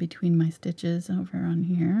in between my stitches over on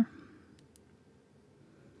here.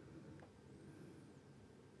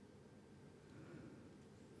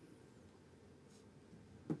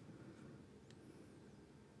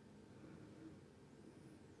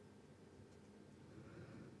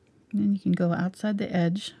 And then you can go outside the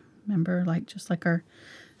edge. Remember, like just like our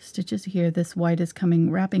stitches here, this white is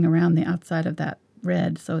wrapping around the outside of that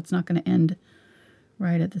red, so it's not going to end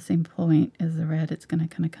right at the same point as the red. It's going to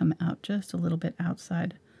kind of come out just a little bit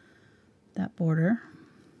outside that border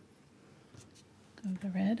of the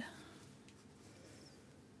red.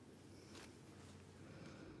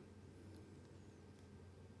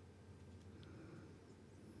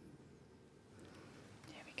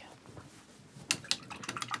 There we go.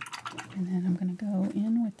 And then I'm going to go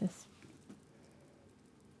in with this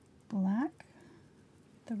black,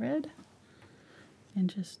 the red, and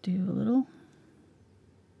just do a little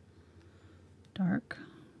dark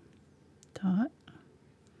dot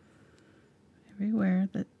everywhere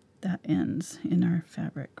that ends in our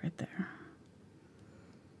fabric right there.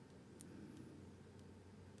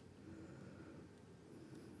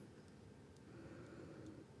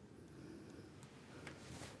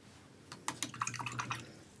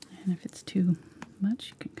 And if it's too much,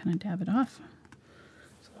 you can kind of dab it off.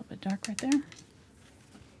 It's a little bit dark right there.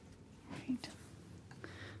 Right.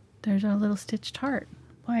 There's our little stitched heart.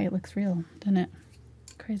 Boy, it looks real, doesn't it?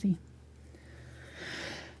 Crazy.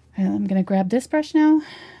 And I'm going to grab this brush now.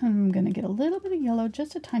 I'm going to get a little bit of yellow,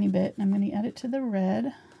 just a tiny bit. And I'm going to add it to the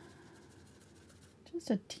red.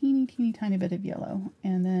 Just a teeny, teeny, tiny bit of yellow.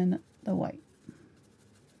 And then the white.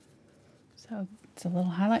 So it's a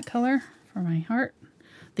little highlight color for my heart.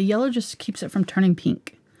 The yellow just keeps it from turning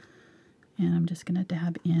pink. And I'm just going to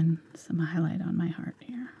dab in some highlight on my heart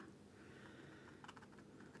here.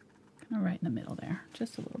 right in the middle there,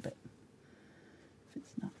 just a little bit. If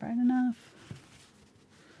it's not bright enough,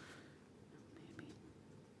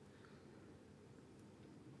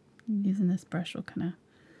 maybe. Using this brush will kind of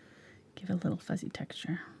give a little fuzzy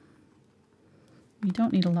texture. You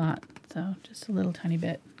don't need a lot, so just a little tiny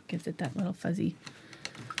bit gives it that little fuzzy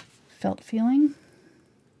felt feeling.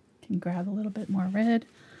 Can grab a little bit more red,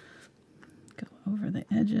 go over the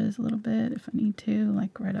edges a little bit if I need to,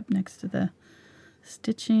 like right up next to the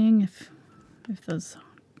stitching if those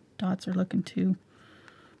dots are looking too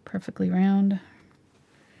perfectly round,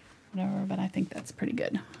 whatever, but I think that's pretty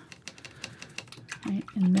good. Right,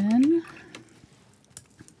 and then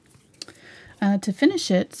to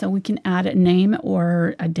finish it, so we can add a name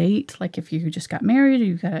or a date, like if you just got married or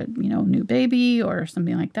you got a new baby or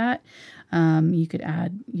something like that, you could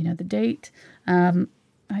add the date.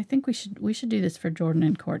 I think we should do this for Jordan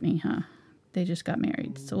and Courtney, huh? They just got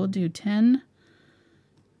married, so we'll do 10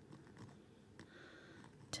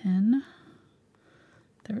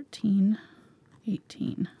 13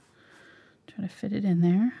 18. Try to fit it in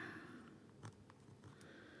there.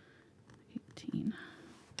 18.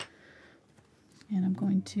 And I'm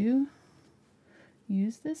going to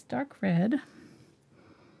use this dark red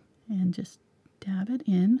and just dab it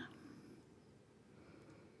in.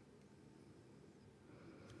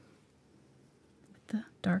 With the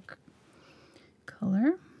dark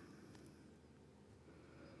color.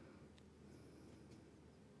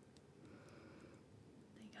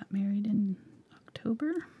 They got married in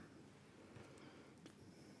October.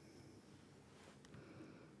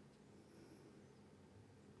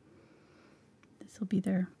 This will be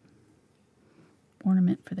their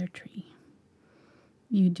ornament for their tree.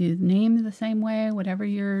 You do the name the same way, whatever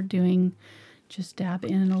you're doing, just dab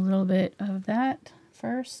in a little bit of that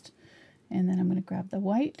first. And then I'm going to grab the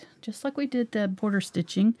white, just like we did the border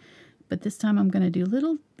stitching, but this time I'm going to do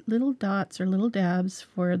little dots or little dabs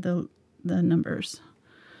for the numbers.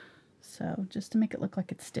 So just to make it look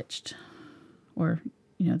like it's stitched, or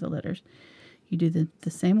the letters. You do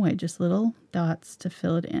the same way, just little dots to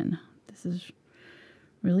fill it in. This is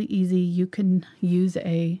really easy. You can use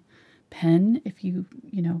a pen if you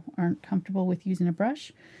aren't comfortable with using a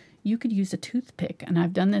brush. You could use a toothpick, and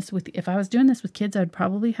I've done this if I was doing this with kids, I'd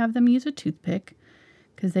probably have them use a toothpick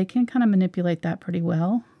because they can kind of manipulate that pretty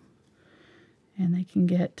well, and they can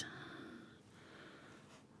get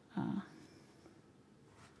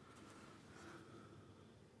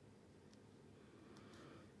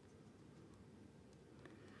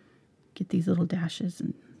these little dashes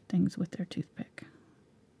and things with their toothpick.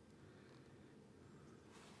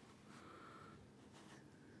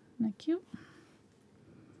 Isn't that cute?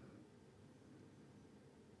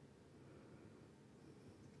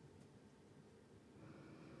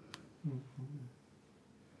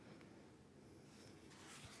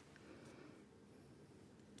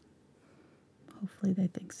 Hopefully they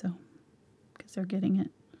think so, because they're getting it.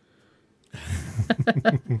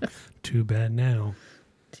 Too bad now.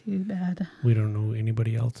 Too bad. We don't know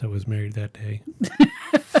anybody else that was married that day.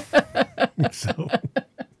 So.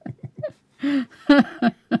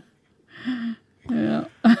 Yeah.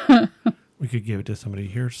 We could give it to somebody.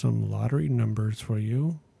 Here's some lottery numbers for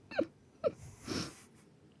you. I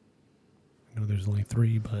know there's only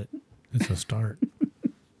 3, but it's a start.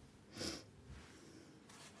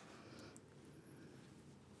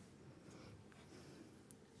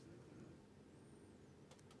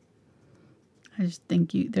 I just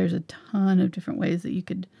think there's a ton of different ways that you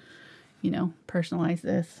could, personalize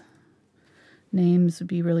this. Names would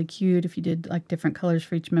be really cute if you did like different colors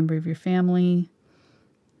for each member of your family.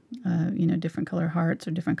 Different color hearts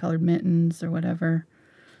or different colored mittens or whatever.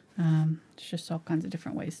 It's just all kinds of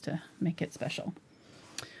different ways to make it special.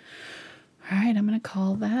 All right, I'm going to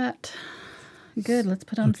call that good. Let's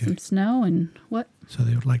put on some snow and what? So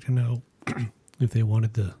they would like to know if they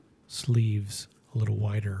wanted the sleeves a little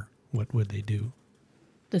wider, what would they do?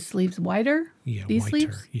 The sleeves wider? Yeah, these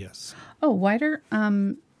whiter, sleeves? yes. Oh, wider?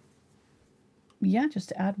 Yeah,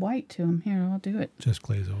 just add white to them. Here, I'll do it. Just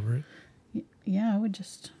glaze over it? Yeah, I would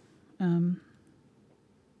just, let's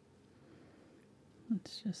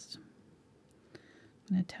just,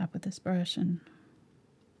 I'm going to tap with this brush and.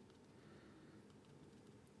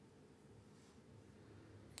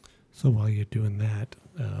 So while you're doing that,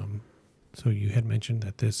 so you had mentioned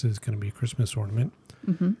that this is going to be a Christmas ornament,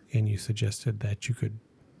 and you suggested that you could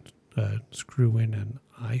screw in an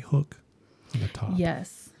eye hook on the top.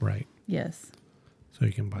 Yes. Right. Yes. So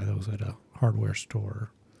you can buy those at a hardware store.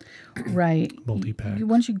 Right. Multi-pack.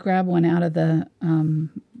 Once you grab one out of the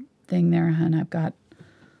thing there, and I've got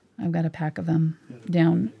a pack of them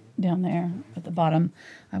down there at the bottom.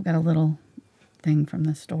 I've got a little thing from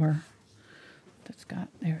the store. that's got,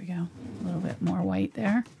 there we go, a little bit more white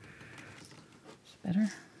there. It's better.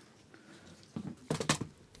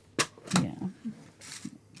 Yeah.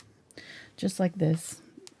 Just like this.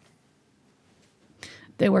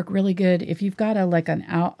 They work really good. If you've got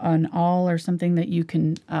an awl or something that you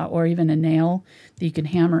can, or even a nail that you can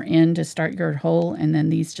hammer in to start your hole, and then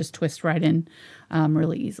these just twist right in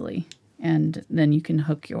really easily. And then you can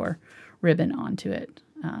hook your ribbon onto it.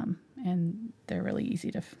 And they're really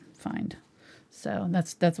easy to find. So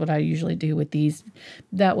that's what I usually do with these.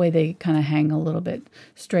 That way they kind of hang a little bit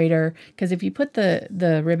straighter. Because if you put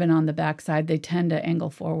the ribbon on the back side, they tend to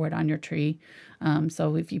angle forward on your tree.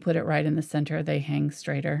 So if you put it right in the center, they hang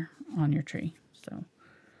straighter on your tree. So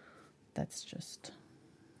that's just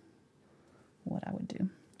what I would do.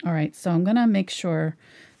 All right, so I'm going to make sure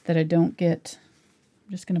that I don't get,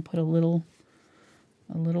 I'm just going to put a little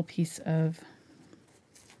piece of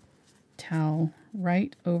towel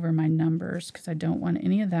right over my numbers because I don't want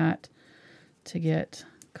any of that to get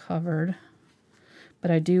covered. But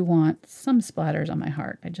I do want some splatters on my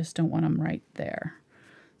heart. I just don't want them right there.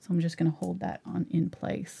 So I'm just going to hold that in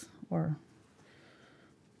place, or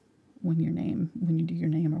when you do your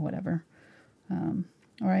name or whatever. All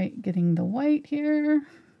right, getting the white here.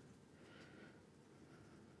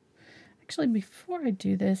 Actually, before I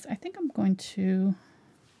do this, I think I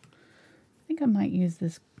might use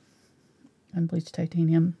this Unbleached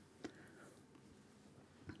Titanium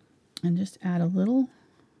and just add a little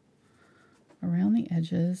around the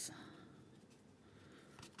edges.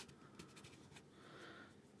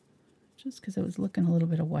 Just because it was looking a little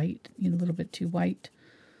bit of white, a little bit too white.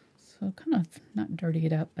 So kind of not dirty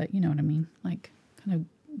it up, but you know what I mean. Like kind of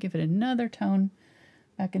give it another tone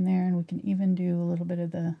back in there, and we can even do a little bit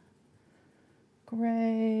of the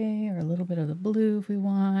gray or a little bit of the blue if we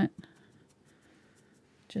want.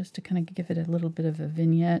 Just to kind of give it a little bit of a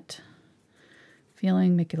vignette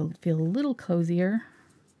feeling, make it feel a little cozier.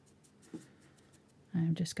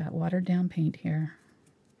 I've just got watered down paint here.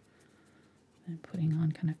 And putting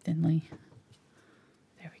on kind of thinly.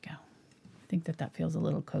 There we go. I think that feels a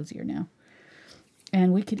little cozier now.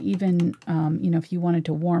 And we could even, if you wanted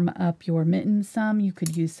to warm up your mittens some, you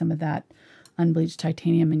could use some of that Unbleached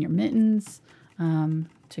Titanium in your mittens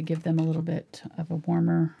to give them a little bit of a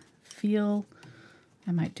warmer feel.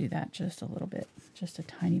 I might do that just a little bit, just a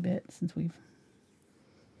tiny bit, since we're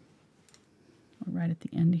right at the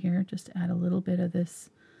end here. Just add a little bit of this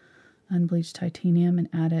Unbleached Titanium and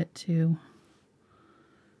add it to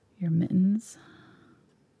your mittens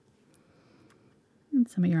and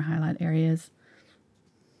some of your highlight areas.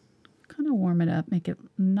 Kind of warm it up, make it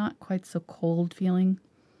not quite so cold feeling,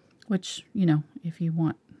 which, if you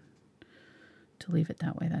want to leave it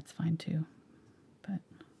that way, that's fine too. But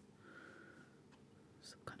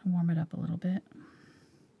so kind of warm it up a little bit.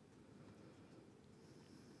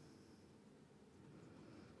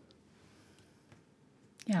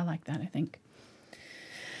 Yeah, I like that, I think.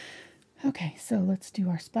 Okay, so let's do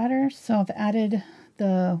our splatter. So I've added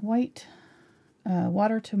the white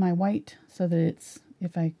water to my white so that it's,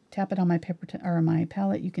 if I tap it on my paper or my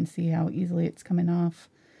palette, you can see how easily it's coming off.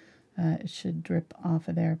 It should drip off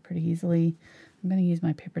of there pretty easily. I'm going to use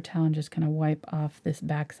my paper towel and just kind of wipe off this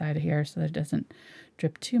back side here so that it doesn't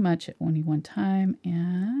drip too much at any one time.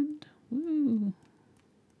 And, woo.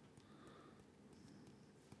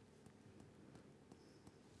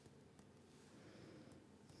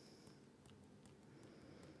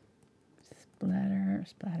 Splatter,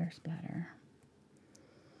 splatter, splatter.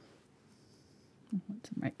 I want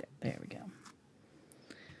some right there. There we go.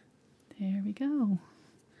 There we go.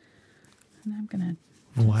 And I'm going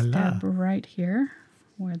to dab right here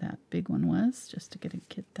where that big one was, just to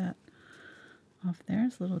get that off there.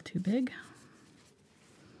 It's a little too big.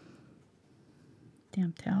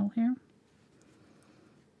 Damp towel here.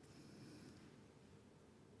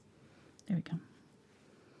 There we go.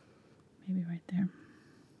 Maybe right there.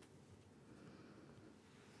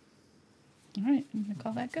 All right, I'm going to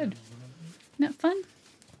call that good. Isn't that fun?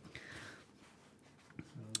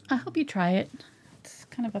 I hope you try it. It's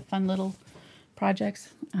kind of a fun little project.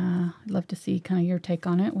 I'd love to see kind of your take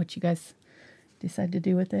on it, what you guys decide to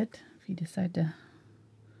do with it. If you decide to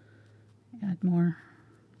add more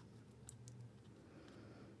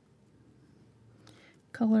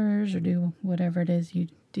colors or do whatever it is you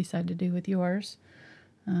decide to do with yours.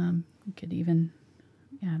 You could even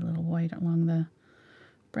add a little white along the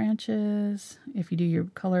branches. If you do your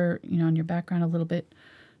color, on your background a little bit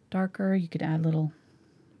darker, you could add little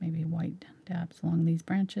maybe white dabs along these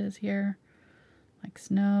branches here, like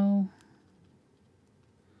snow.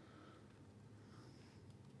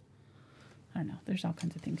 I don't know. There's all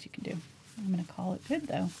kinds of things you can do. I'm going to call it good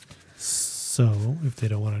though. So if they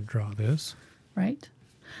don't want to draw this, right?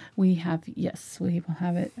 We have, yes, we will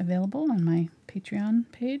have it available on my Patreon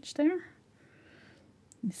page there.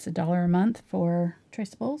 It's $1 a month for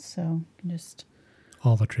traceables, so you can just...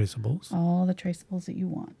 all the traceables. All the traceables that you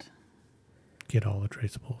want. Get all the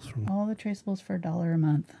traceables from... all the traceables for $1 a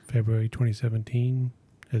month. February 2017,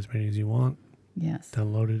 as many as you want. Yes.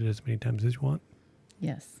 Download it as many times as you want.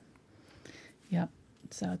 Yes. Yep.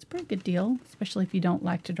 So it's a pretty good deal, especially if you don't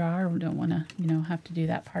like to draw or don't want to, you know, have to do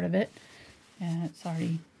that part of it. And it's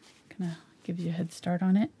already kind of gives you a head start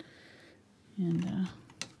on it. And,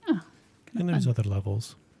 and there's other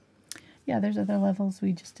levels. Yeah, there's other levels.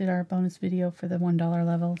 We just did our bonus video for the $1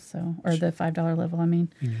 level, so, or the $5 level, I mean.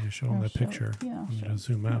 You need to show them the picture. Yeah. I'm going to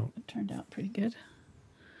zoom out. It turned out pretty good.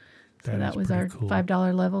 That so that was our cool.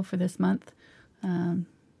 $5 level for this month.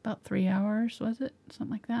 About 3 hours, was it?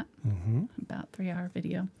 Something like that. Mm-hmm. About 3-hour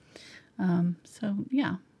video. So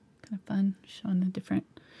yeah, kind of fun showing the different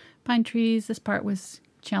pine trees. This part was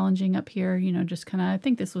challenging up here, you know, just kind of, I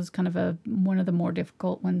think this was kind of one of the more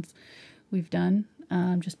difficult ones we've done,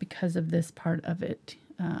 just because of this part of it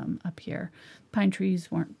up here. Pine trees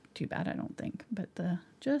weren't too bad, I don't think, but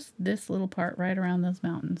just this little part right around those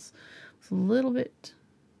mountains was a little bit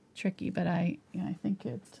tricky, but I think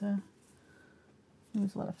it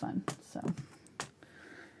was a lot of fun, so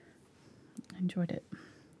I enjoyed it.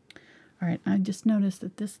 All right, I just noticed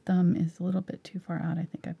that this thumb is a little bit too far out. I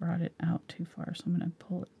think I brought it out too far, so I'm going to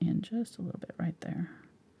pull it in just a little bit right there.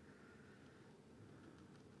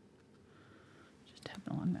 Just tap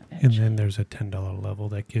it along that edge. And then there's a $10 level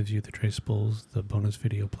that gives you the traceables, the bonus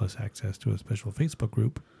video, plus access to a special Facebook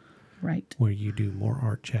group. Right. Where you do more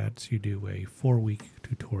art chats. You do a 4-week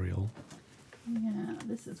tutorial. Yeah,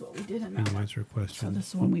 this is what we did in And that you one. answer questions. So this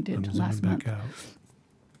is one we did last month.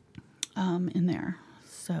 In there.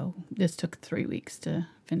 So this took 3 weeks to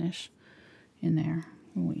finish in there.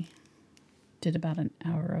 We did about an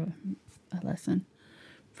hour of a lesson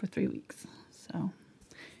for 3 weeks. So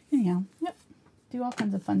anyhow, yep. Do all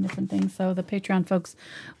kinds of fun different things. So the Patreon folks,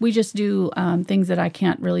 we just do things that I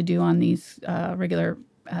can't really do on these regular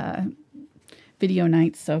video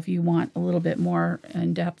nights. So if you want a little bit more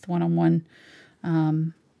in-depth one-on-one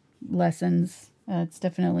lessons, it's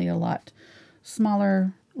definitely a lot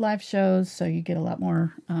smaller live shows, so you get a lot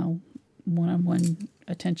more one-on-one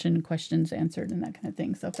attention, questions answered, and that kind of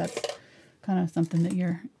thing. So if that's kind of something that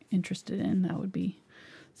you're interested in, that would be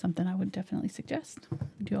something I would definitely suggest.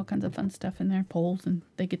 We do all kinds of fun stuff in there, polls, and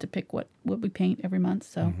they get to pick what we paint every month.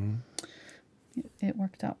 So it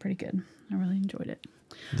worked out pretty good. I really enjoyed it.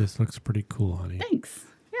 This looks pretty cool, honey. Thanks.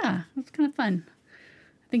 Yeah, it's kind of fun.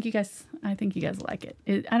 I think you guys like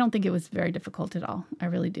it. I don't think it was very difficult at all. I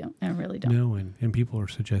really don't. No, and people are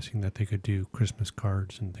suggesting that they could do Christmas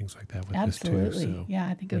cards and things like that with Absolutely. this too. So, yeah,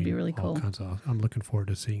 I think it would be really cool. I'm looking forward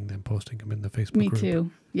to seeing them posting them in the Facebook Me group. Me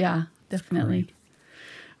too. Yeah, definitely.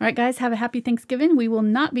 All right, guys, have a happy Thanksgiving. We will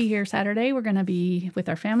not be here Saturday. We're going to be with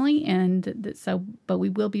our family, but we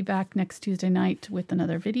will be back next Tuesday night with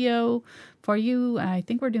another video for you. I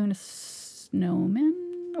think we're doing a snowman.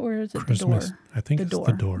 Or is it Christmas. the door? I think it's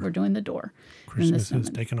the door. We're doing the door. Christmas has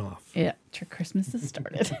taken off. Yeah, Christmas has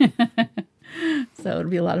started. So it'll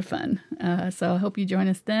be a lot of fun. So I hope you join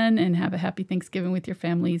us then and have a happy Thanksgiving with your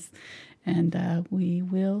families. And we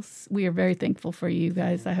are very thankful for you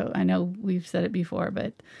guys. I know we've said it before,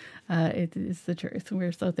 but it is the truth.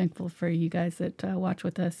 We're so thankful for you guys that watch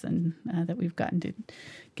with us and that we've gotten to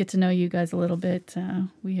get to know you guys a little bit.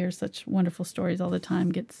 We hear such wonderful stories all the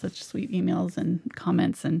time, get such sweet emails and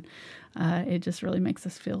comments, and it just really makes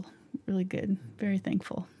us feel really good. Very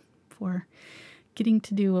thankful for getting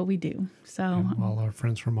to do what we do. So and all our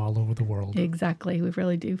friends from all over the world. Exactly. We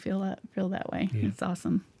really do feel that way. Yeah. It's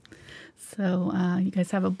awesome. So you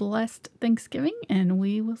guys have a blessed Thanksgiving, and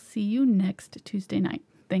we will see you next Tuesday night.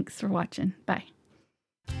 Thanks for watching. Bye.